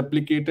 are being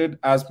replicated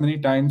as many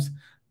times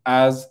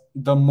as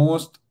the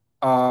most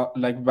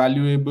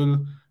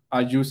valuable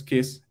use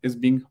case is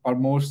being, or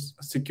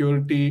most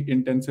security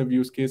intensive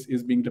use case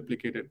is being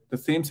replicated. The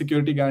same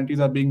security guarantees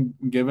are being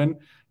given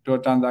to a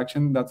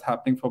transaction that's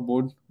happening for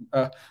board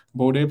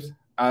apes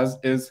as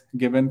is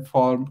given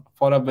for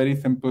a very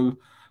simple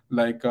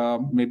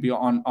maybe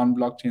on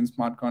blockchain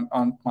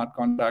on smart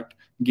contract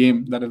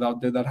game that is out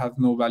there that has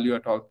no value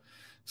at all.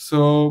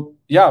 So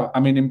yeah, I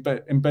mean,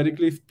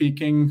 empirically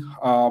speaking,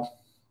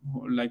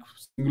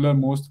 singular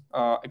most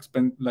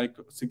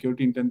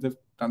security intensive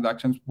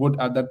transactions would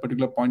at that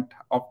particular point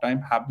of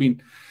time have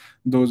been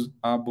those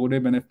Bored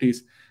Ape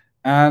NFTs.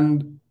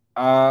 And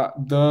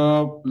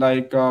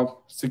the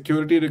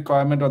security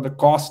requirement, or the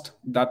cost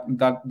that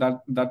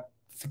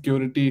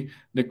security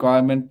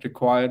requirement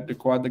required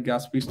the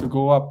gas fees to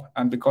go up,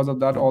 and because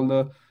of that, all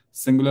the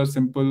singular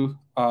simple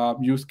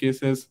use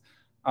cases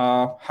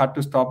had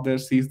to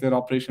cease their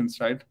operations,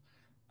 right?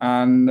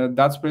 And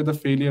that's where the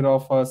failure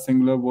of a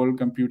singular world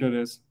computer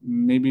is.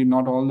 Maybe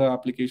not all the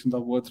applications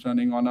are worth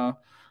running on a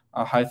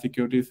high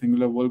security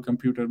singular world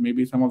computer.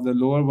 Maybe some of the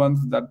lower ones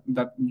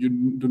that you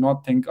do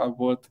not think are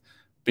worth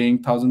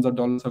paying thousands of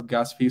dollars of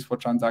gas fees for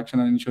transaction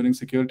and ensuring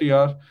security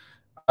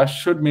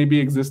should maybe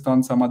exist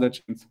on some other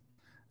chains.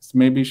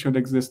 Maybe should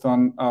exist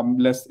on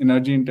less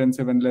energy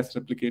intensive and less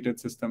replicated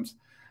systems.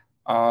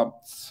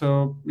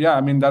 So yeah,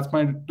 I mean, that's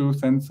my 2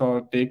 cents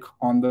or take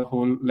on the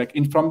whole,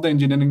 from the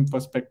engineering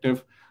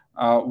perspective,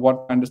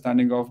 what my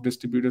understanding of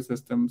distributed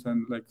systems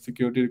and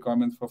security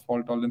requirements for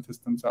fault tolerant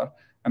systems are,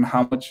 and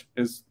how much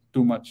is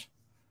too much.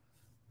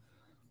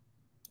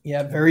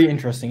 Yeah, very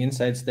interesting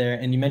insights there.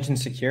 And you mentioned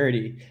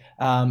security.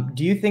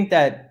 Do you think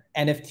that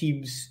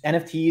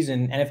NFTs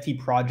and NFT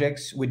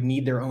projects would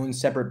need their own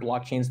separate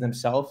blockchains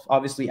themselves?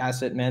 Obviously,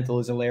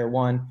 AssetMantle is a layer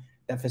 1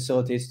 that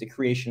facilitates the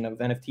creation of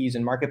NFTs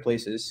and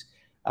marketplaces.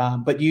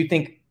 But do you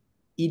think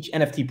each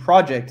NFT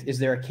project, is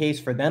there a case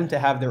for them to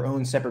have their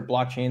own separate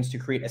blockchains to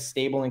create a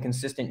stable and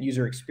consistent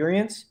user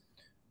experience?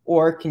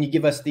 Or can you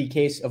give us the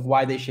case of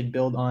why they should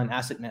build on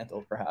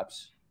AssetMantle,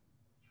 perhaps?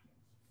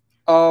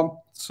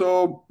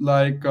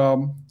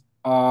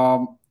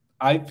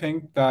 I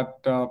think that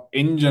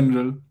in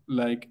general,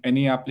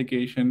 any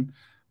application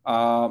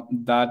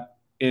that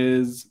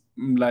is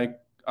that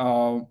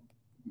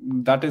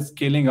is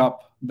scaling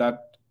up,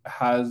 that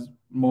has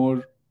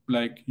more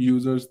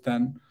users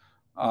than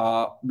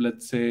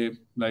let's say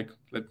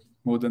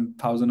more than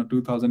 1,000 or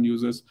 2,000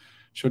 users,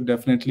 should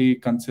definitely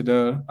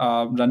consider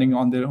running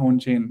on their own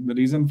chain. The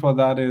reason for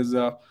that is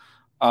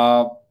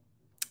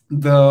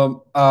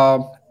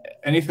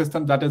any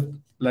system that is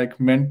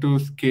meant to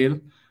scale,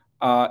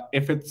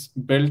 if it's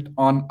built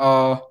on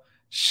a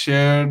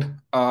shared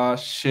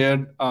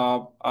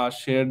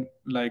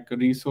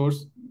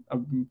resource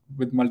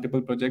with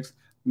multiple projects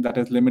that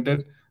is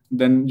limited,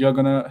 then you're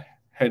gonna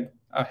head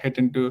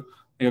into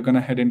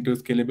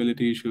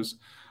scalability issues.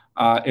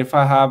 If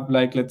I have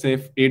let's say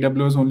if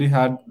AWS only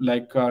had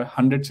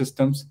 100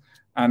 systems,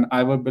 and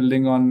I were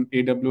building on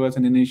AWS,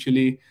 and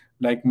initially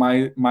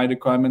my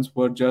requirements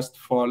were just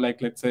for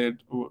let's say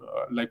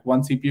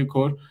one CPU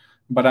core,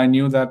 but I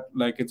knew that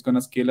it's going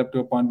to scale up to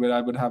a point where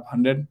I would have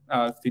 100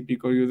 CPU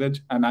core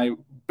usage, and I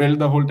built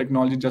the whole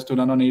technology just to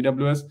run on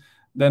AWS,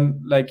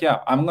 then like, yeah,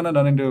 I'm gonna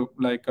run into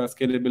like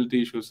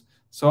scalability issues.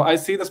 So I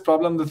see this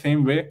problem the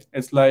same way.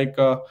 It's like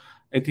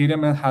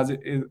Ethereum has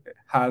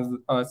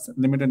a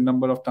limited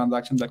number of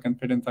transactions that can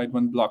fit inside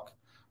one block,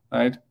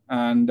 right?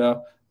 And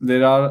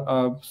there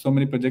are so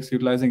many projects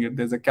utilizing it.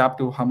 There's a cap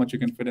to how much you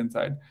can fit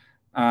inside.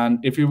 And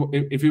if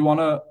you want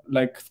to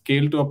like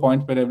scale to a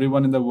point where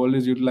everyone in the world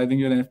is utilizing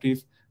your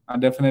NFTs,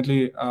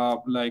 definitely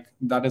like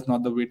that is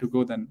not the way to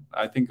go. Then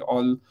I think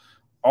all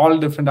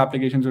different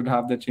applications would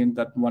have the chain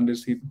that want to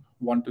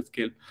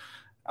scale.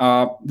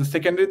 The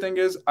secondary thing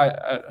is,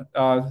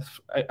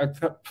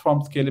 except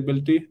from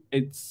scalability,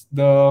 it's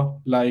the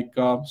like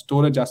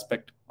storage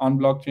aspect on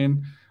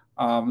blockchain.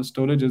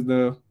 Storage is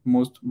the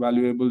most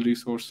valuable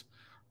resource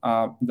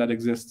that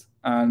exists,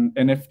 and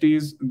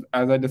NFTs,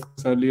 as I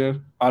discussed earlier,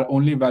 are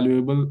only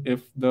valuable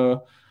if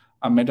the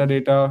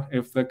metadata,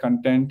 if the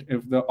content,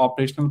 if the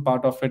operational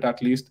part of it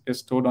at least is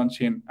stored on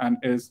chain and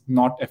is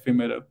not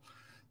ephemeral.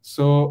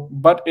 So,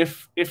 but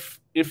if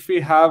we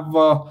have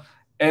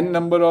n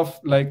number of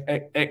like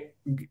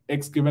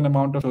x given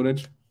amount of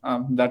storage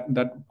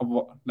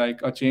like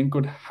a chain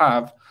could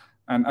have,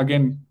 and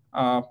again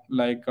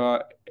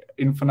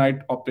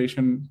infinite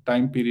operation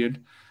time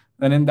period,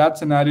 then in that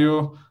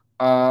scenario,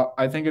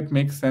 I think it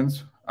makes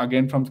sense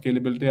again from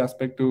scalability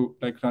aspect to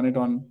like run it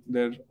on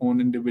their own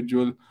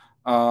individual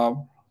uh,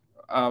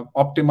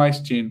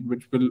 optimized chain,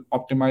 which will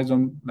optimize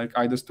on like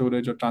either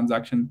storage or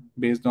transaction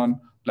based on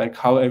like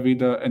how heavy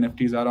the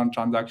NFTs are on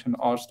transaction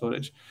or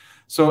storage.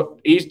 So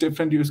each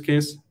different use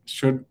case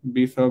should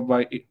be served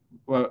by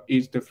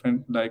each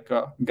different like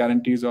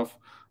guarantees of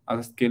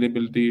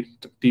scalability,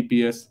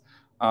 TPS,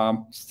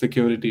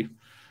 security.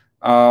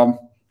 Um,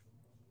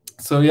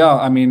 so yeah,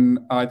 I mean,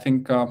 I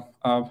think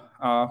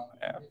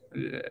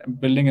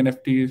building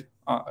NFT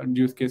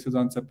use cases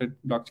on separate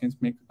blockchains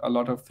make a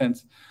lot of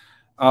sense.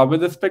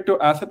 With respect to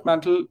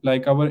AssetMantle,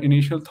 like our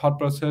initial thought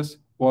process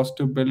was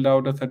to build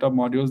out a set of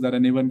modules that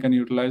anyone can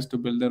utilize to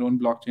build their own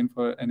blockchain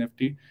for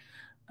NFT.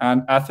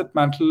 And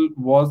AssetMantle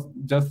was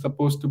just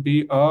supposed to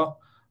be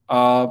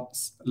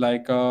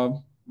like a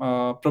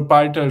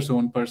proprietor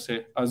zone per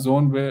se, a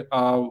zone where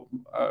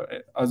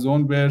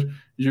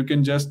you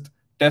can just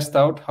test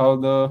out how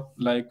the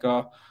like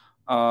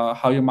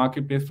how your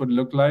marketplace would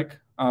look like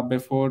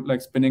before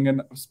like spinning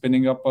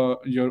up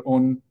your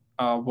own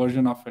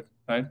version of it,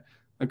 right?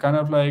 The kind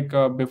of like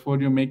before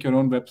you make your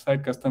own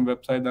website, custom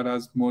website that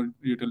has more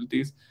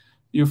utilities,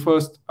 you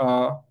first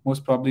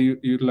most probably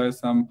utilize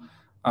some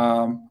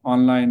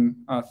online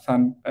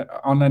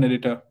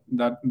editor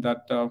that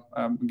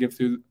gives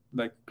you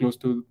like close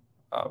to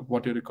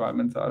what your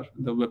requirements are,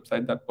 the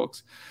website that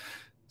works.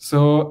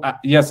 So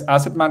yes,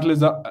 AssetMantle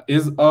is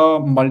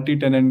a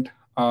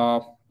uh,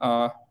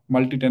 uh,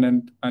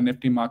 multi-tenant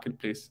NFT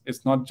marketplace.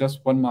 It's not just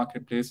one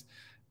marketplace.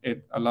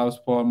 It allows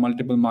for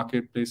multiple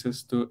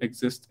marketplaces to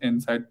exist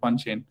inside one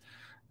chain,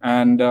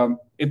 and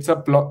it's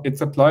a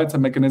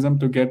mechanism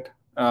to get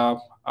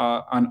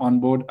and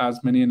onboard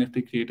as many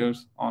NFT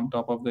creators on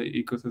top of the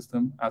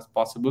ecosystem as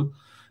possible.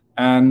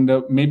 And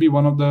maybe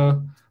one of the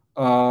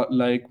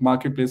like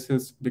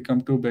marketplaces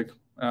become too big.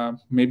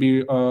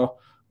 Maybe a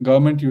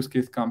government use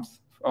case comes,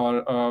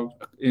 or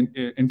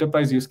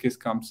enterprise use case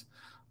comes,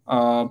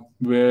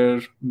 where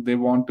they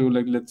want to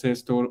like, let's say,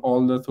 store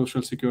all the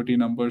social security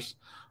numbers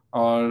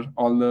or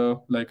all the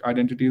like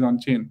identities on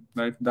chain,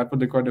 right? That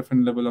would require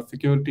different level of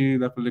security,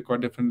 that will require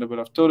different level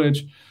of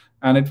storage,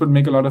 and it would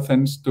make a lot of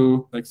sense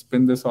to like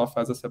spin this off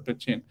as a separate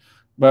chain.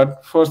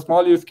 But for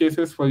small use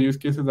cases, for use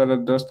cases that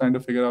are just trying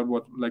to figure out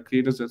what, like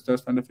creators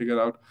just trying to figure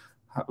out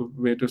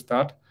where to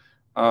start,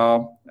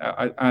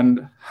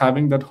 and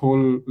having that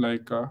whole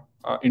like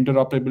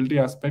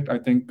interoperability aspect, I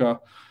think uh,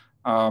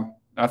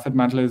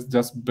 AssetMantle is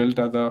just built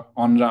as a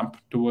on ramp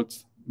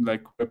towards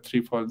like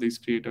Web3 for these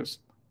creators,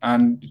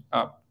 and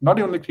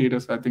not only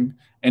creators. I think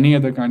any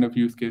other kind of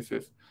use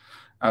cases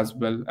as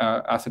well,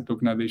 asset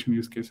tokenization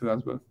use cases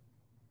as well.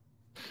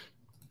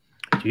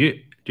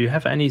 Do you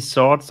have any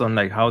thoughts on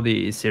like how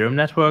the Ethereum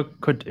network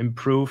could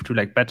improve to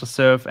like better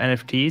serve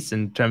NFTs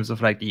in terms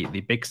of like the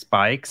big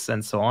spikes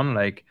and so on?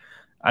 Like,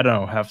 I don't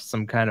know, have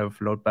some kind of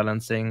load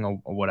balancing or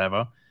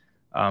whatever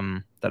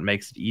that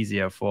makes it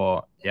easier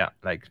for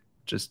like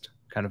just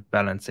kind of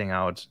balancing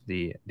out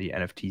the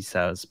NFT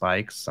sell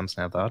spikes,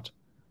 something like that.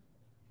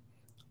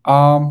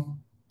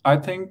 I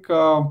think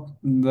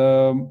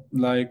the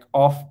like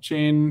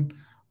off-chain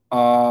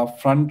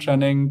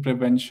front-running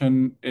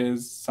prevention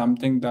is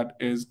something that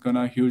is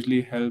gonna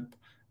hugely help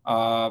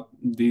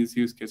these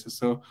use cases.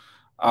 So,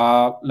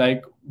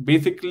 like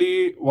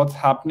basically, what's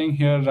happening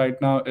here right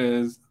now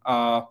is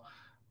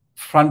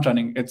front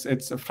running.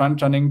 It's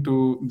front running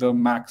to the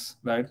max,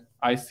 right?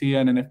 I see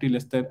an NFT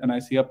listed and I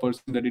see a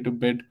person ready to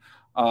bid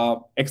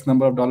X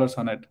number of dollars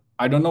on it.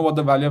 I don't know what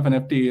the value of an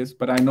NFT is,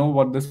 but I know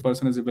what this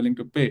person is willing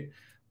to pay,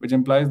 which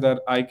implies that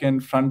I can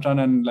front run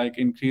and like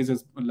increase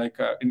his like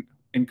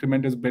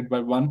increment his bid by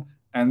one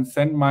and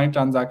send my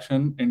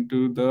transaction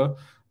into the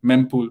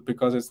mempool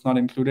because it's not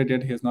included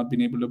yet. He has not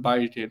been able to buy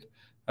it yet,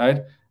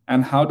 right?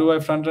 And how do I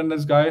front run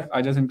this guy?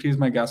 I just increase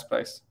my gas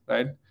price,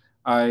 right?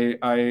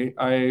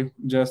 I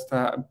just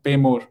pay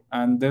more,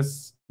 and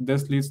this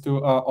leads to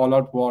a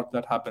all-out war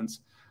that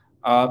happens.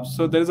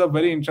 So there is a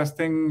very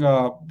interesting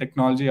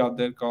technology out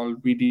there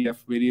called VDF,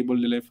 variable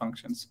delay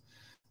functions.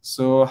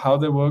 So how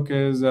they work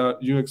is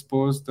you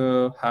expose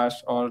the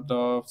hash or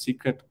the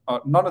secret,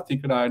 or not a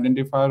secret,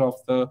 identifier of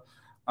the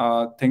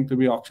thing to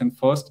be auctioned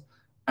first,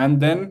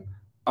 and then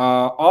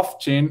off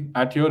chain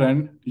at your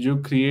end, you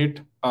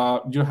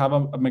have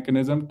a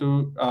mechanism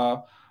to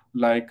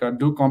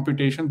do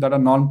computations that are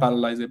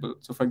non-parallelizable.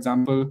 So, for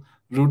example,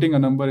 routing a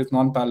number is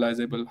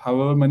non-parallelizable.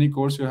 However many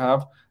cores you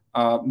have,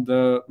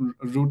 the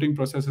routing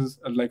process is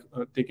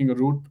taking a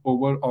root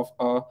over of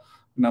a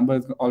number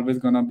is always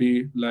gonna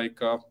be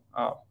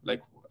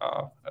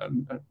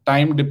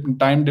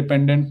time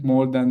dependent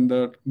more than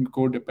the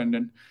core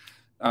dependent,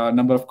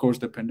 number of cores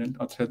dependent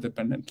or thread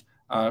dependent,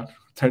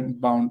 thread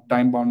bound,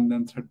 time bound,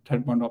 and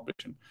thread bound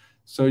operation.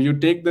 So you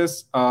take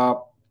this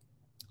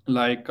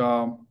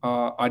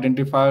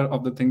identifier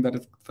of the thing that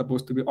is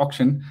supposed to be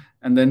auctioned,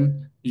 and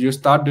then you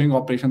start doing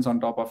operations on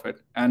top of it.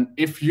 And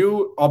if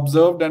you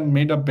observed and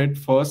made a bid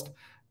first,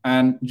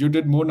 and you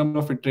did more number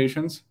of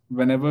iterations,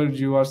 whenever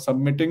you are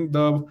submitting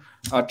the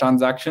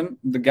transaction,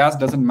 the gas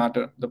doesn't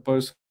matter. The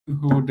person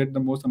who did the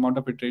most amount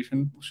of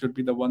iteration should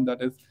be the one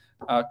that is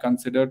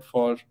considered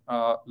for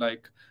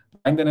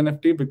buying the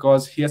NFT,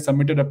 because he has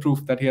submitted a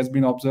proof that he has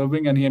been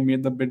observing and he had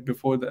made the bid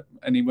before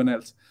anyone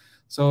else.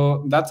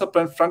 So that's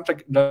a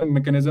front-running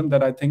mechanism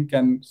that I think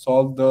can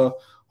solve the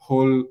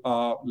whole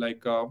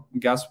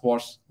gas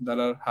wars that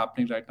are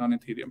happening right now in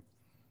Ethereum.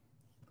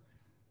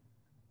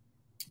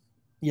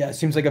 Yeah, it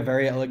seems like a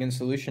very elegant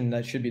solution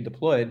that should be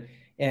deployed.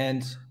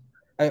 And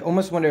I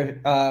almost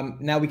wonder,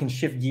 now we can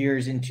shift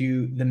gears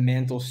into the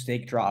Mantle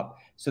stake drop.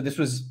 So this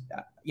was,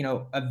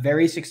 a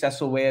very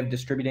successful way of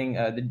distributing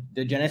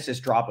the Genesis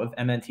drop of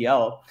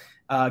MNTL.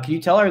 Can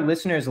you tell our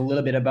listeners a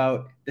little bit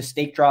about the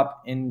stake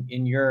drop in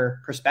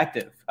your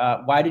perspective?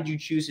 Why did you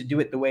choose to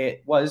do it the way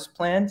it was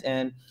planned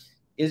and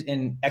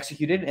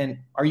executed? And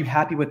are you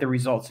happy with the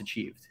results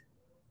achieved?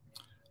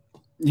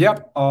 Yeah,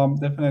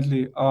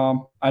 definitely.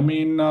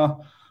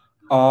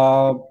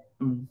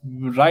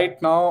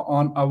 Right now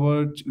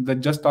on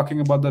just talking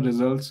about the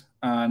results,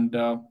 and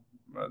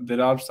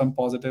there are some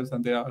positives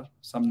and there are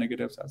some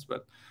negatives as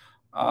well.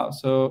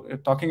 So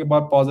talking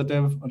about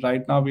positive,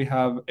 right now we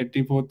have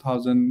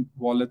 84,000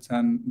 wallets,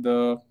 and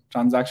the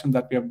transactions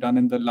that we have done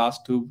in the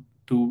last two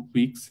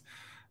weeks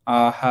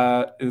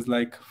is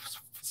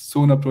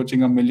soon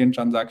approaching 1 million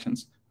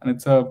transactions, and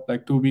it's a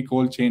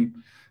 2-week-old chain.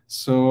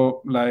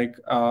 So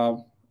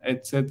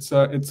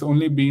it's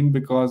only been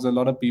because a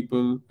lot of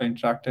people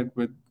interacted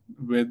with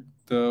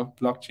the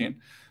blockchain.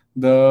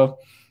 The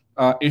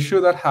issue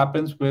that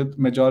happens with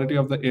majority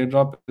of the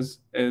airdrop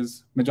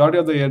is majority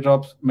of the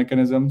airdrops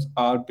mechanisms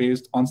are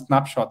based on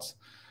snapshots,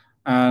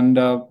 and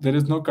there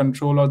is no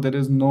control or there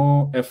is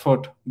no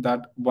effort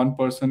that one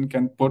person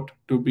can put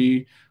to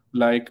be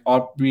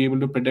or be able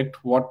to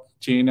predict what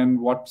chain and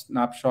what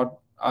snapshot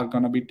are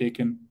going to be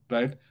taken,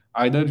 right?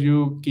 Either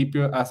you keep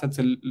your assets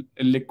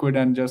illiquid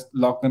and just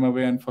lock them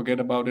away and forget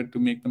about it to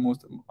make the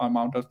most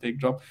amount of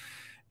airdrop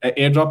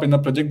in the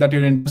project that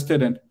you're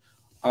interested in,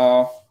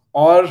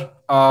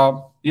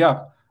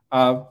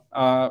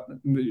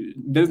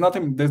 there's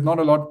not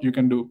a lot you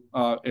can do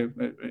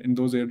in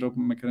those airdrop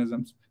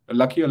mechanisms.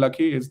 You're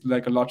lucky is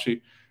like a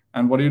lottery,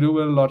 and what do you do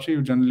with a lottery?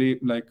 You generally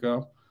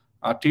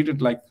treat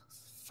it like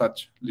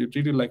such. You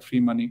treat it like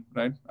free money,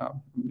 right?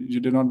 You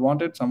did not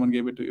want it, someone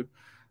gave it to you.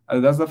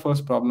 That's the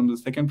first problem. The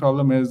second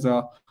problem is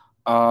the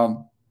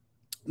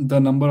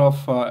number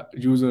of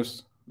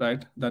users,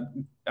 right, that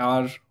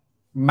are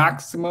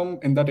maximum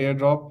in that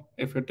airdrop.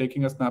 If you're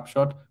taking a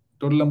snapshot,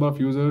 total number of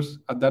users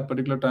at that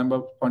particular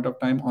point of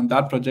time on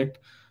that project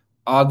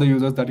are the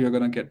users that you're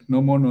going to get,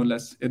 no more, no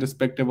less,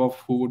 irrespective of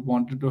who would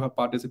wanted to have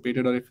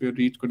participated or if your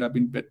reach could have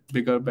been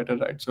bigger, better,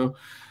 right? So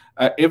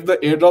if the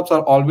airdrops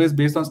are always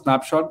based on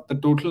snapshot, the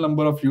total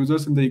number of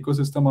users in the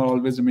ecosystem are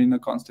always remaining a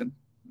constant.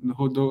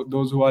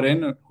 Those who are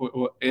in,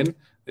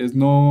 there's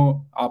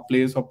no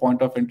place or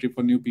point of entry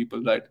for new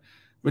people, right?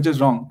 Which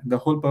is wrong. The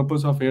whole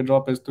purpose of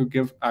airdrop is to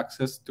give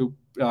access to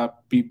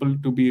people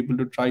to be able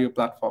to try your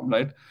platform,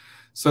 right?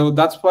 So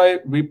that's why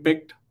we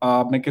picked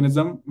a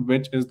mechanism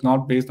which is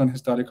not based on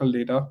historical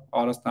data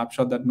or a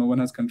snapshot that no one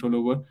has control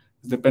over.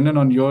 It's dependent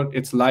on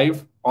it's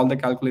live. All the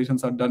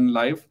calculations are done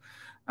live.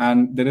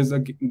 And there is a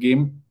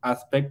game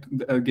aspect,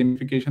 a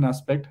gamification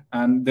aspect,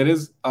 and there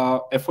is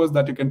efforts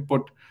that you can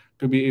put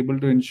to be able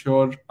to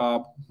ensure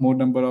more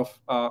number of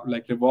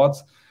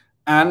rewards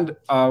and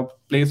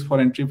place for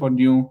entry for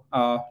new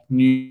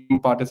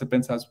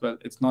participants as well.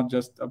 It's not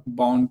just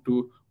bound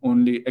to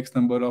only X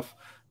number of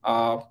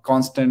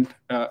constant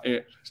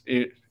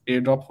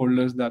airdrop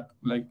holders that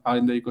are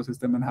in the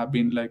ecosystem and have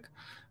been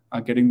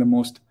getting the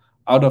most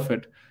out of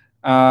it.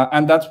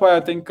 And that's why I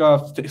think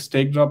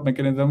stake drop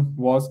mechanism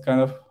was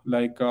kind of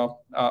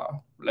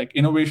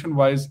innovation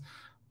wise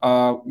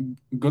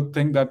good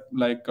thing that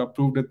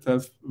proved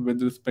itself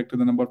with respect to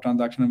the number of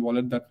transaction and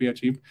wallet that we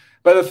achieved.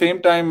 But at the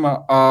same time,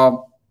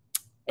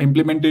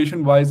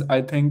 implementation wise,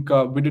 I think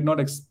we did not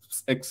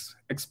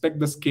expect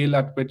the scale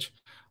at which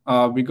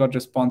we got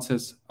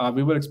responses.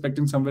 We were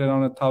expecting somewhere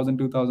around 1,000,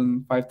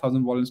 2,000,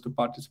 5,000 wallets to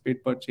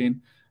participate per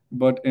chain,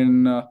 but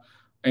in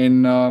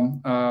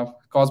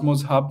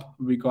Cosmos Hub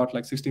we got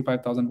like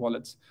 65,000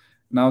 wallets.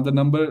 Now the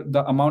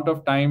amount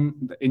of time,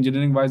 the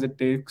engineering wise, it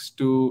takes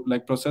to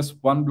like process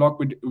one block,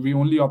 we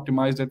only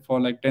optimized it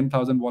for like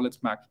 10,000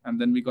 wallets max,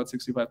 and then we got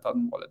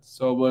 65,000 wallets.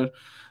 So we're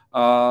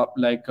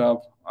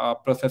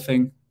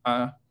processing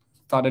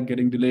started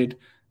getting delayed,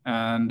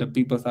 and the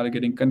people started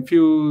getting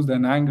confused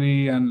and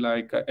angry, and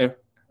like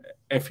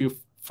if you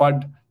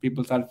FUD,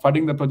 people started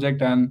fudding the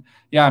project. And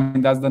yeah, I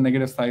mean, that's the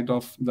negative side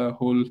of the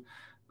whole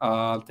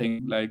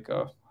thing. Like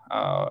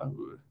uh,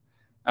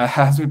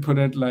 as we put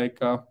it, like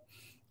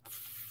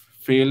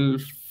fail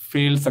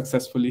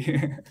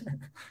successfully.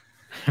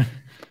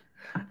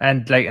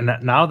 And like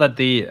now that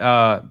the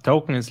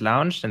token is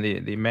launched and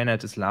the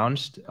mainnet is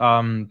launched,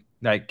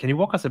 like, can you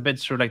walk us a bit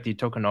through like the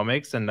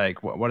tokenomics and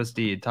like what is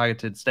the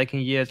targeted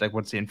staking years, like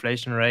what's the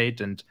inflation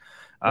rate, and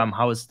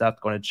how is that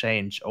going to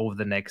change over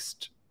the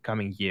next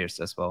coming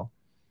years as well?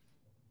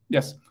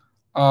 Yes.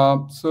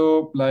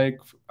 So like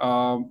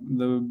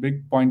the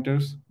big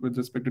pointers with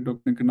respect to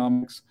token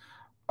economics,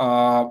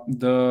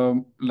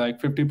 the like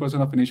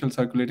 50% of initial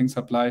circulating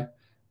supply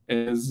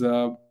is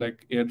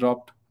like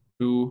airdropped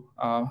to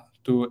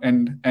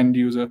end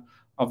user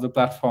of the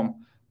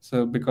platform.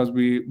 So because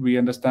we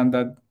understand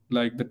that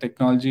like the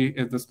technology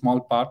is the small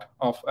part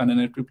of an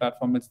NFT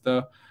platform, it's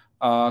the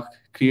uh,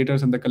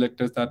 creators and the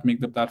collectors that make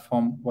the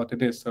platform what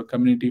it is. So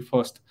community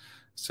first.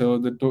 So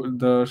the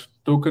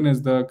token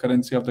is the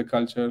currency of the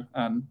culture,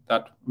 and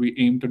that we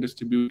aim to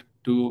distribute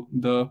to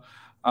the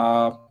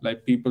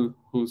like people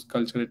whose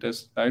culture it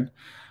is, right?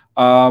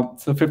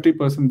 So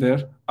 50%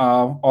 there.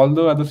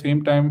 Although at the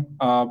same time,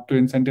 to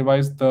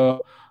incentivize the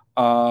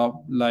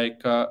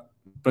like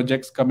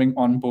projects coming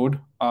on board,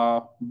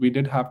 we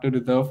did have to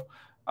reserve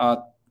uh,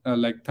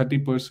 like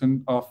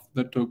 30% of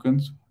the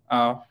tokens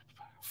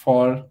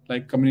for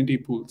like community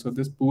pool. So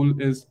this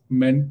pool is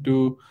meant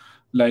to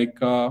like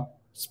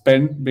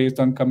spend based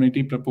on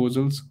community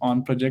proposals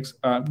on projects,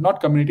 not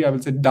community, I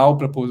will say DAO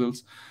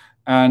proposals,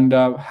 and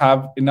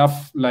have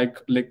enough like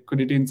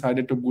liquidity inside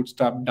it to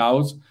bootstrap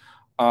DAOs.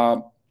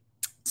 Uh,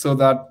 so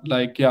that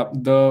like yeah,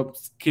 the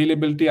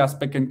scalability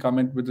aspect can come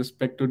in with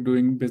respect to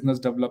doing business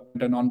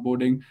development and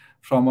onboarding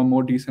from a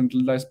more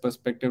decentralized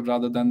perspective,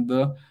 rather than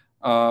the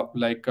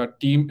like a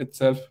team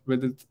itself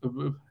with its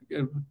doing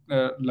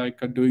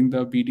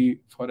the BD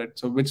for it.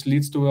 So which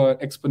leads to a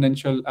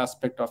exponential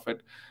aspect of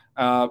it.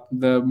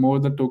 The more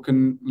the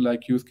token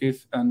like use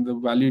case and the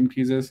value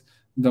increases,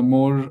 the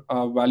more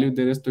value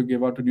there is to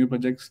give out to new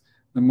projects,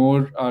 the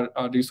more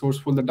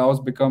resourceful the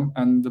DAOs become,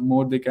 and the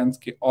more they can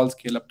all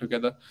scale up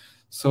together.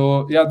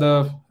 So yeah,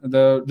 the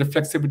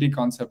reflexivity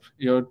concept,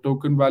 your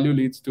token value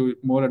leads to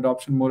more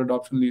adoption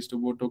leads to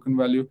more token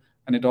value,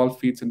 and it all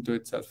feeds into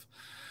itself.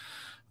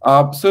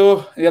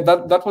 So yeah,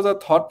 that was a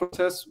thought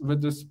process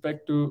with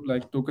respect to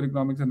like token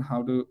economics and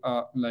how to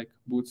like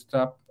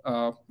bootstrap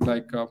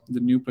the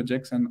new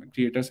projects and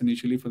creators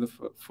initially for the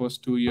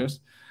first 2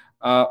 years.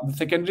 The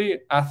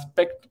secondary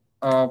aspect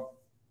of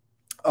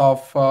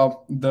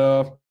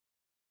the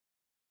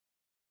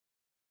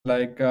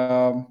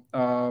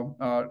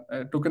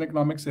token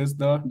economics is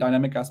the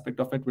dynamic aspect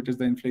of it, which is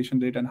the inflation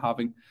rate and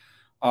halving.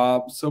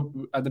 So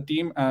the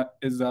team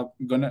is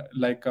gonna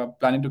like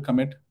planning to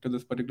commit to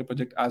this particular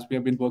project, as we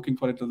have been working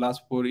for it the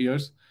last 4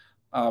 years,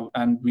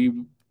 and we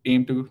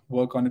aim to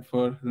work on it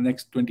for the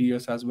next 20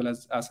 years, as well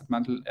as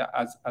AssetMantle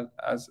as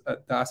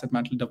the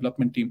AssetMantle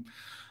development team,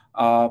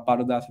 part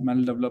of the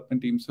AssetMantle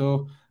development team.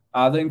 So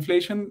the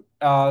inflation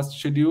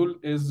schedule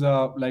is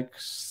like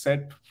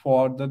set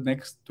for the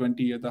next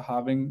 20 years. The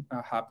halving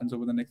happens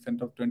over the next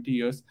end of 20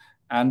 years.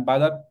 And by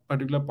that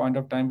particular point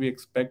of time, we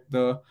expect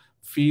the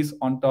fees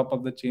on top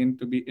of the chain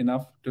to be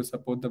enough to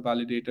support the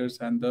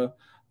validators and the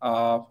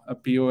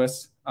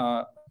POS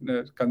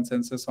the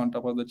consensus on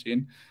top of the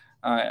chain,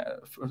 uh,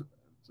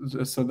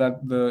 so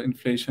that the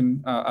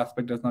inflation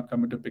aspect does not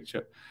come into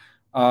picture.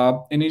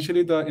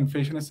 Initially, the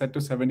inflation is set to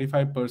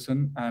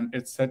 75%, and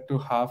it's set to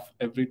half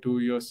every 2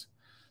 years.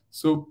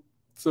 So,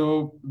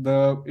 so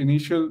the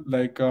initial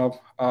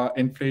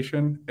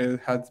inflation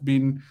has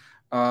been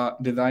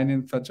designed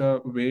in such a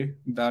way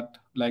that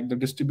like the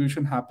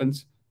distribution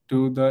happens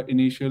to the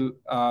initial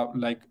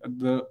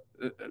the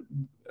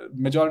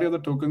majority of the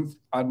tokens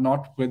are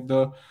not with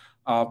the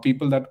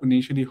people that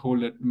initially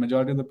hold it.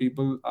 Majority of the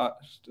people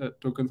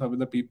tokens are with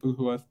the people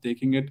who are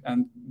staking it,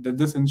 and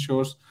this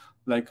ensures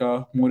like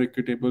a more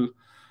equitable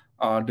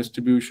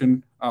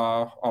distribution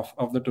of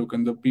the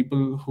token. The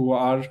people who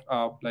are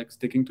like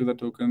sticking to the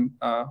token,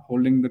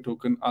 holding the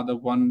token, are the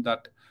one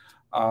that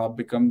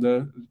become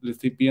the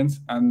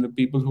recipients, and the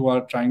people who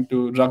are trying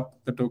to rug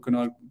the token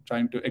or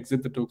trying to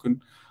exit the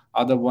token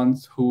are the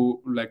ones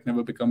who like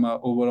never become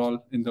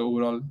overall in the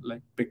overall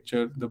like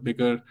picture, the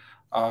bigger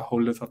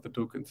holders of the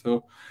token.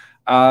 So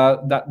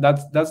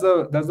that's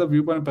the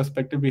viewpoint and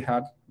perspective we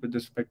had with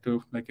respect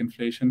to like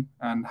inflation,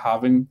 and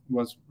halving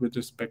was with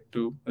respect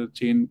to the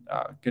chain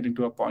getting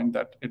to a point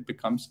that it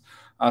becomes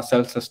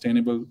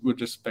self-sustainable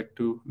with respect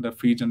to the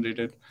fee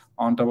generated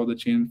on top of the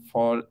chain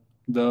for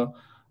the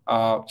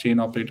chain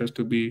operators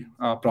to be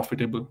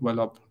profitable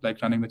while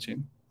like running the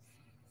chain.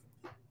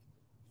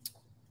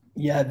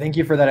 Yeah, thank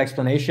you for that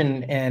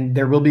explanation. And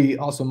there will be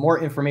also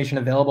more information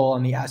available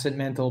on the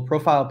AssetMantle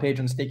profile page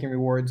on staking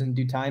rewards in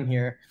due time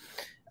here.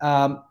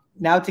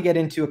 Now to get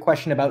into a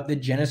question about the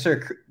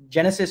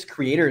Genesis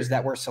creators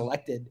that were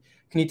selected.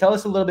 Can you tell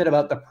us a little bit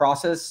about the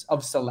process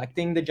of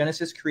selecting the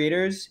Genesis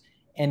creators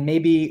and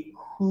maybe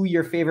who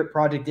your favorite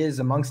project is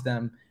amongst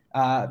them?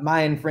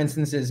 Mine, for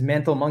instance, is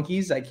Mantle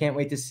Monkeys. I can't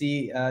wait to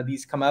see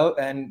these come out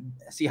and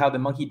see how the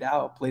Monkey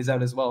DAO plays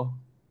out as well.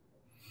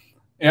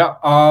 Yeah,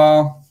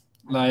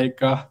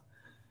 like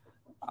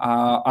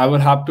I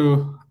would have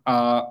to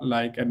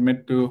like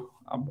admit to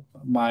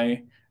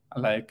my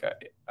like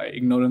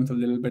ignorance a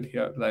little bit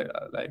here.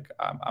 Like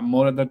I'm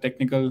more at the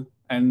technical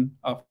end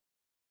of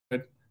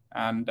it,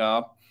 and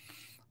the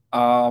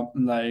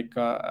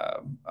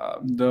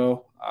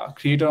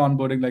creator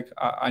onboarding. Like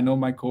I know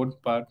my code,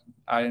 but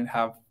I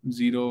have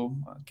zero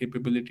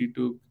capability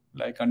to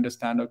like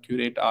understand or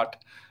curate art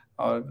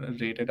or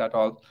rate it at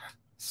all.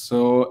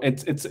 So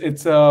it's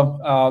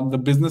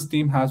the business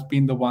team has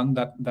been the one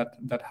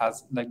that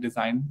has like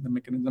designed the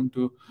mechanism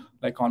to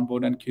like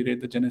onboard and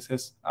curate the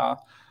Genesis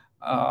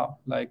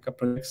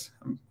projects.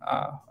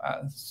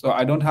 So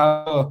I don't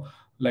have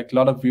like a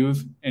lot of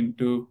views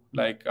into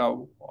like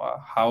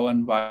how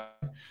and why,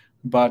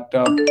 but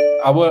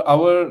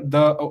our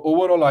the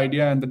overall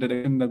idea and the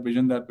direction, the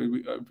vision that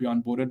we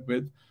onboarded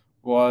with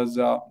was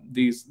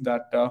these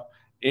that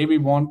we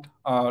want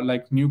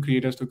like new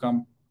creators to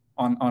come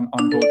on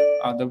board,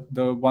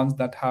 the ones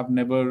that have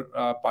never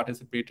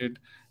participated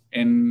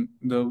in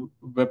the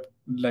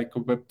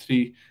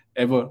web3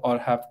 ever or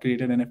have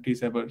created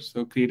NFTs ever.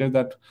 So creators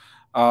that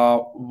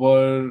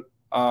were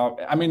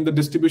I mean, the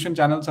distribution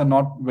channels are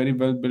not very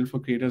well built for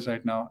creators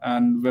right now,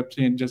 and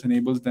Web3 just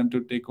enables them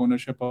to take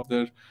ownership of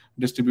their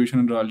distribution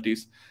and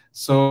royalties.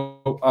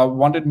 So I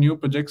wanted new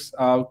projects,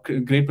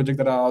 great projects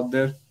that are out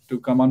there to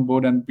come on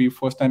board and be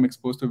first time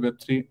exposed to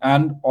Web3,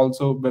 and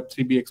also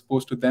Web3 be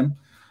exposed to them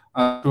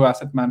through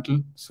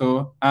AssetMantle.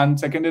 So, and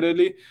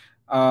secondarily,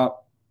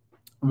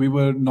 we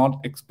were not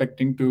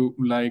expecting to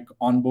like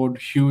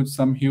onboard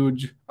some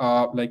huge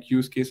like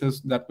use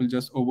cases that will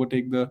just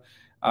overtake the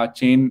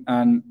chain,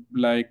 and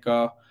like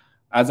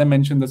as I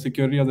mentioned, the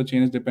security of the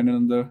chain is dependent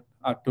on the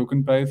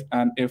token price,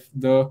 and if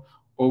the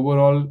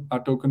overall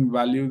token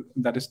value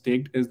that is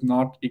staked is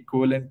not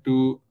equivalent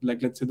to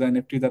like let's say the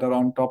NFT that are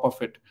on top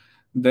of it,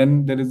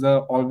 then there is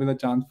always a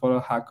chance for a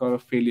hack or a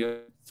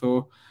failure.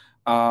 So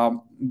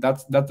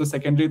that's the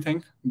secondary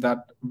thing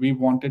that we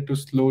wanted to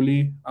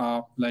slowly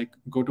like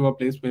go to a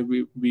place where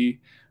we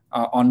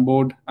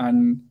onboard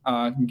and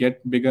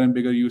get bigger and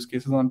bigger use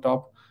cases on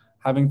top.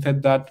 Having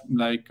said that,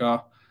 like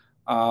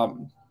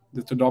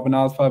the Dobbin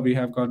Alpha, we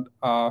have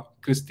got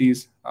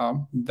Christie's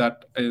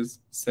that is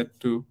set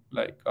to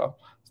like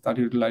start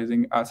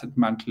utilizing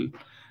AssetMantle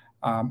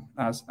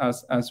as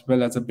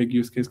well as a big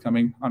use case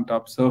coming on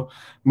top. So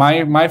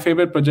my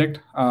favorite project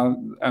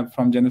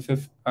from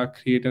Genesis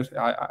creators,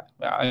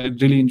 I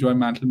really enjoy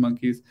Mantle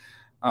Monkeys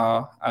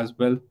as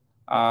well.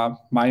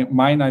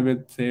 Mine I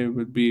would say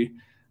would be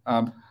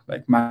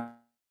like my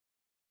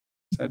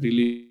I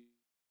really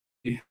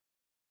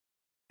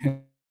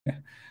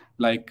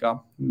like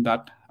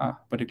that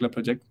particular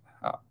project.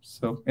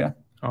 So yeah.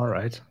 All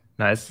right.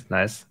 Nice.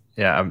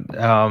 Yeah.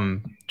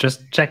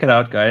 Just check it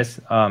out, guys.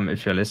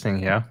 If you're listening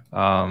here,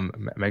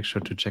 make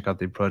sure to check out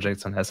the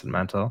projects on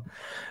AssetMantle.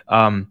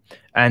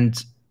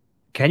 And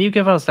can you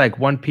give us like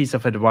one piece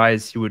of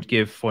advice you would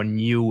give for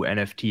new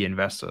NFT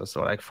investors,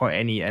 or like for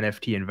any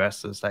NFT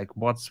investors? Like,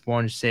 what's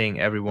one thing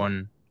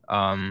everyone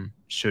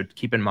should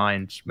keep in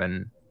mind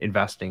when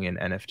investing in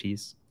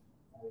NFTs?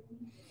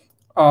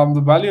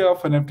 The value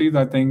of NFTs,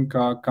 I think,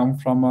 come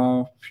from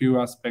a few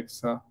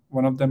aspects.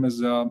 One of them is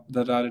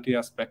the rarity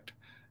aspect.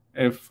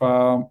 If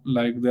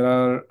like there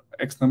are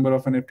X number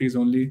of NFTs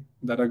only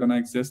that are going to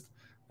exist,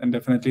 then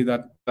definitely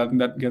that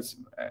gets.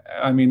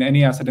 I mean,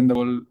 any asset in the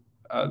world,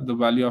 the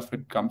value of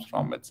it comes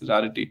from its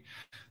rarity.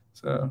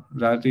 So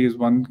rarity is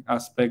one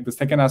aspect. The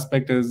second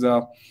aspect is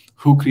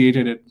who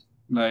created it.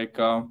 Like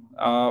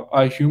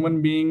a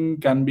human being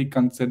can be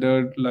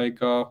considered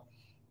like a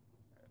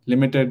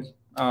limited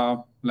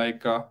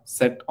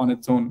set on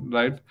its own,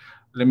 right?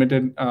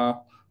 Limited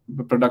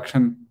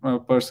production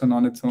person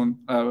on its own,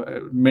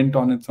 mint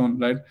on its own,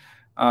 right?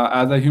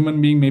 As a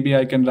human being, maybe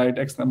I can write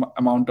X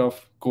amount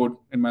of code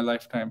in my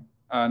lifetime,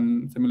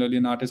 and similarly,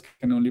 an artist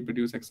can only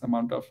produce X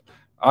amount of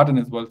art in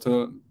his world.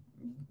 So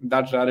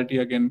that rarity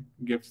again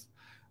gives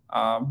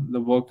the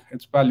work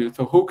its value.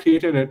 So who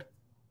created it,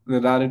 the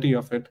rarity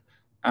of it,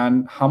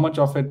 and how much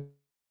of it is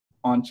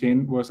on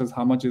chain versus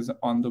how much is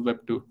on the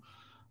Web2.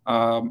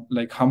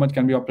 Like how much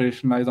can be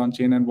operationalized on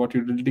chain and what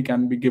utility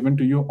can be given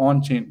to you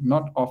on chain,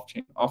 not off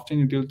chain. Off chain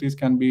utilities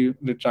can be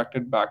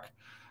retracted back.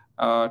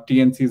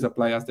 TNCs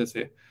apply, as they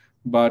say.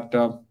 But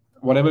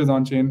whatever is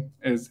on chain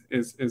is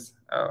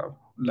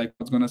like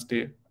what's going to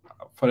stay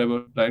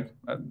forever, right?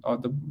 Or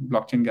the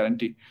blockchain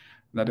guarantee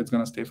that it's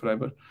going to stay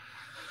forever.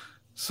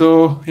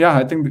 So yeah,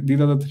 I think these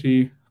are the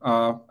three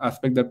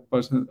aspects that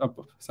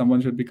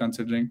someone should be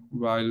considering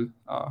while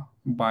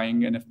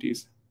buying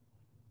NFTs.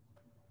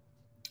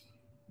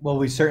 Well,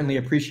 we certainly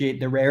appreciate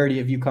the rarity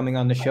of you coming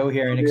on the show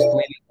here and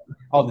explaining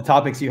all the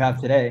topics you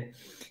have today.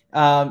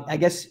 I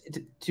guess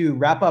to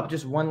wrap up,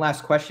 just one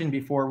last question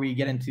before we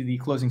get into the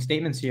closing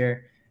statements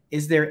here.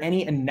 Is there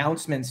any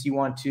announcements you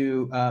want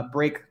to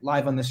break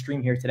live on the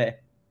stream here today?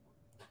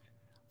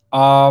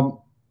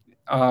 So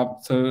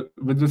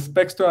with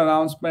respects to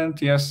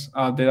announcement, yes,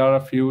 there are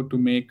a few to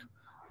make.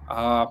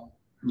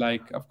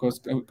 Like, of course,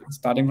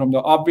 starting from the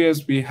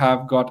obvious, we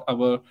have got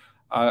our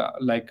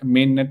like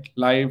mainnet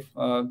live,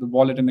 the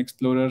wallet and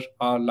explorer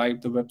are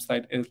live, the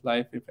website is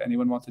live if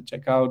anyone wants to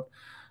check out.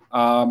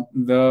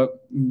 The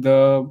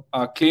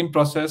claim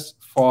process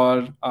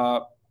for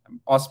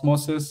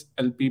Osmosis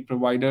LP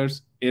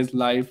providers is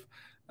live.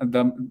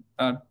 The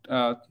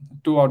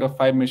 2 out of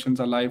 5 missions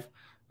are live.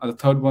 The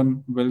third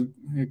one will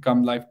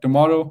come live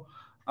tomorrow.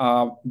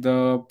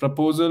 The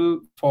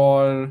proposal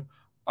for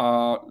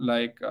Osmo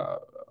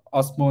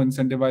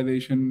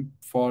incentivization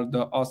for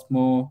the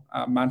Osmo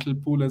mantle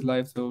pool is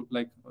live. So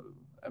like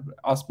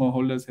Osmo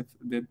holders, if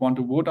they want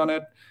to vote on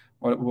it,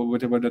 or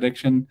whatever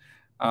direction.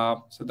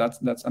 So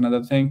that's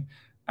another thing.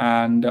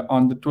 And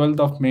on the 12th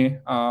of May,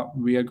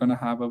 we are going to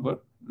have our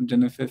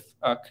Genesis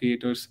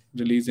creators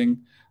releasing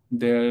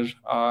their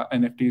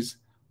NFTs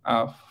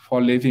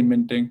for lazy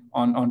minting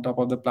on top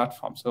of the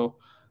platform. So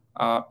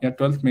yeah,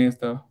 12th May is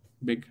the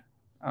big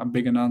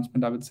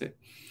announcement, I would say,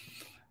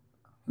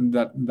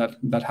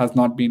 that has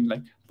not been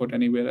like put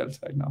anywhere else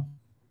right now.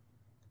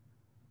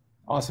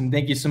 Awesome.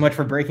 Thank you so much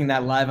for breaking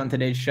that live on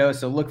today's show.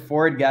 So look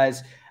forward,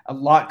 guys. A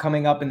lot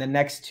coming up in the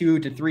next 2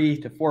 to 3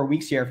 to 4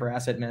 weeks here for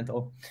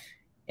AssetMantle.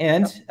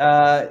 And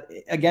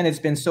again, it's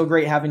been so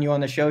great having you on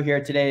the show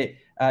here today,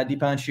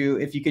 Deepanshu.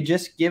 If you could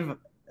just give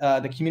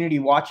the community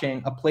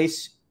watching a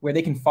place where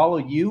they can follow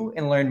you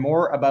and learn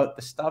more about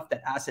the stuff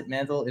that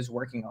AssetMantle is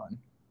working on.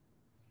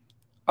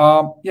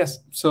 Yes.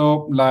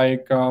 So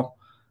like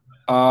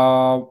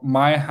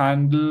my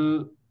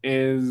handle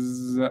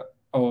is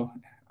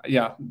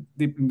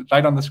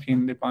right on the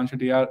screen, Deepanshu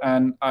DR,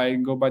 and I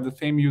go by the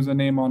same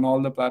username on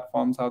all the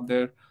platforms out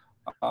there,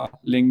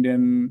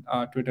 LinkedIn,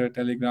 Twitter,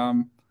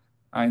 Telegram,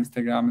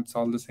 Instagram. It's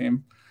all the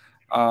same.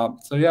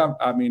 So yeah,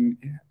 I mean,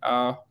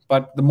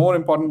 but the more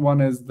important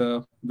one is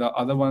the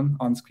other one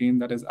on screen,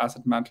 that is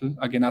AssetMantle.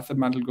 Again,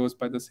 AssetMantle goes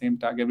by the same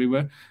tag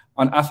everywhere.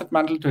 On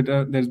AssetMantle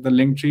Twitter, there's the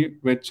link tree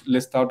which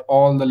lists out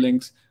all the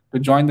links to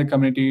join the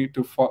community,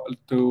 to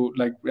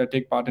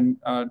take part in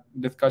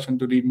discussion,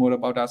 to read more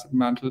about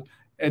AssetMantle.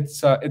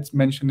 It's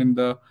mentioned in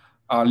the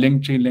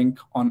link tree link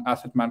on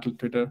AssetMantle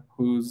Twitter,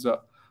 whose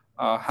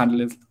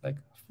handle is like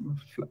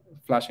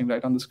flashing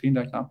right on the screen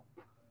right now.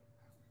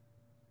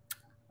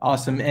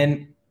 Awesome.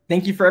 And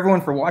thank you for everyone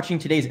for watching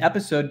today's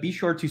episode. Be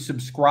sure to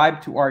subscribe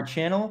to our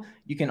channel.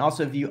 You can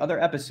also view other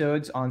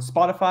episodes on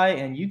Spotify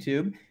and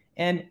YouTube.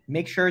 And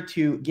make sure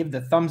to give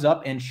the thumbs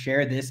up and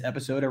share this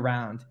episode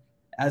around.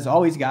 As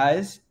always,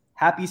 guys,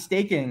 happy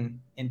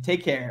staking and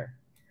take care.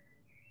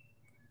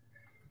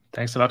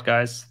 Thanks a lot,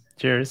 guys.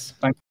 Cheers. Thanks.